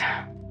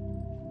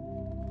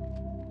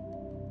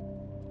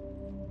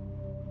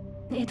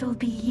is. It'll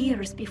be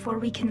years before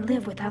we can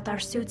live without our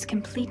suits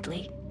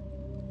completely.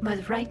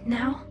 But right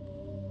now...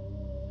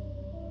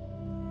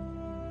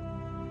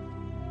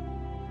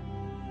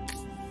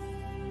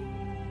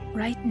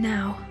 Right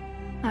now,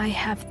 I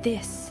have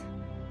this.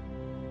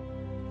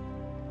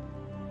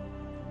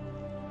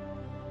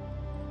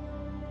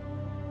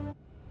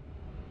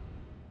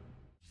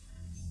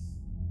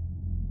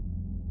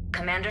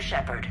 Commander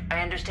Shepard,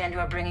 I understand you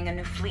are bringing a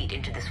new fleet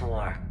into this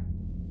war.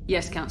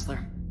 Yes,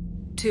 Counselor.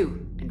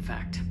 2, in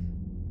fact.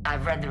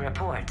 I've read the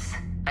reports.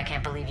 I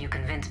can't believe you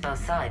convinced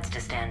both sides to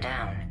stand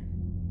down.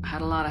 I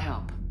had a lot of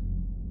help.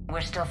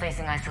 We're still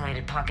facing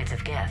isolated pockets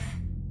of Geth.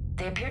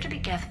 They appear to be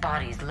Geth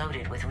bodies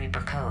loaded with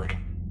Reaper code.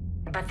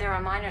 But they're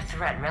a minor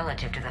threat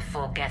relative to the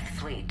full Geth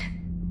fleet.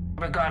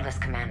 Regardless,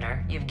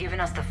 Commander, you've given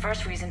us the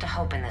first reason to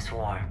hope in this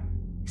war.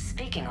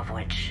 Speaking of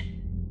which,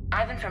 I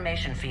have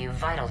information for you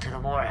vital to the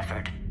war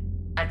effort.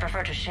 I'd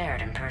prefer to share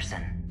it in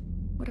person.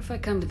 What if I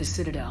come to the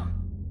Citadel?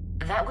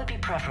 That would be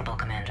preferable,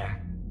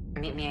 Commander.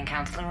 Meet me in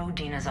Counselor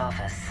Udina's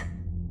office.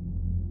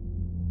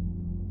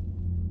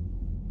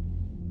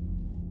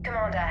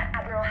 Commander,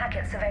 Admiral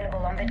Hackett's available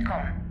on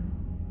VidCom.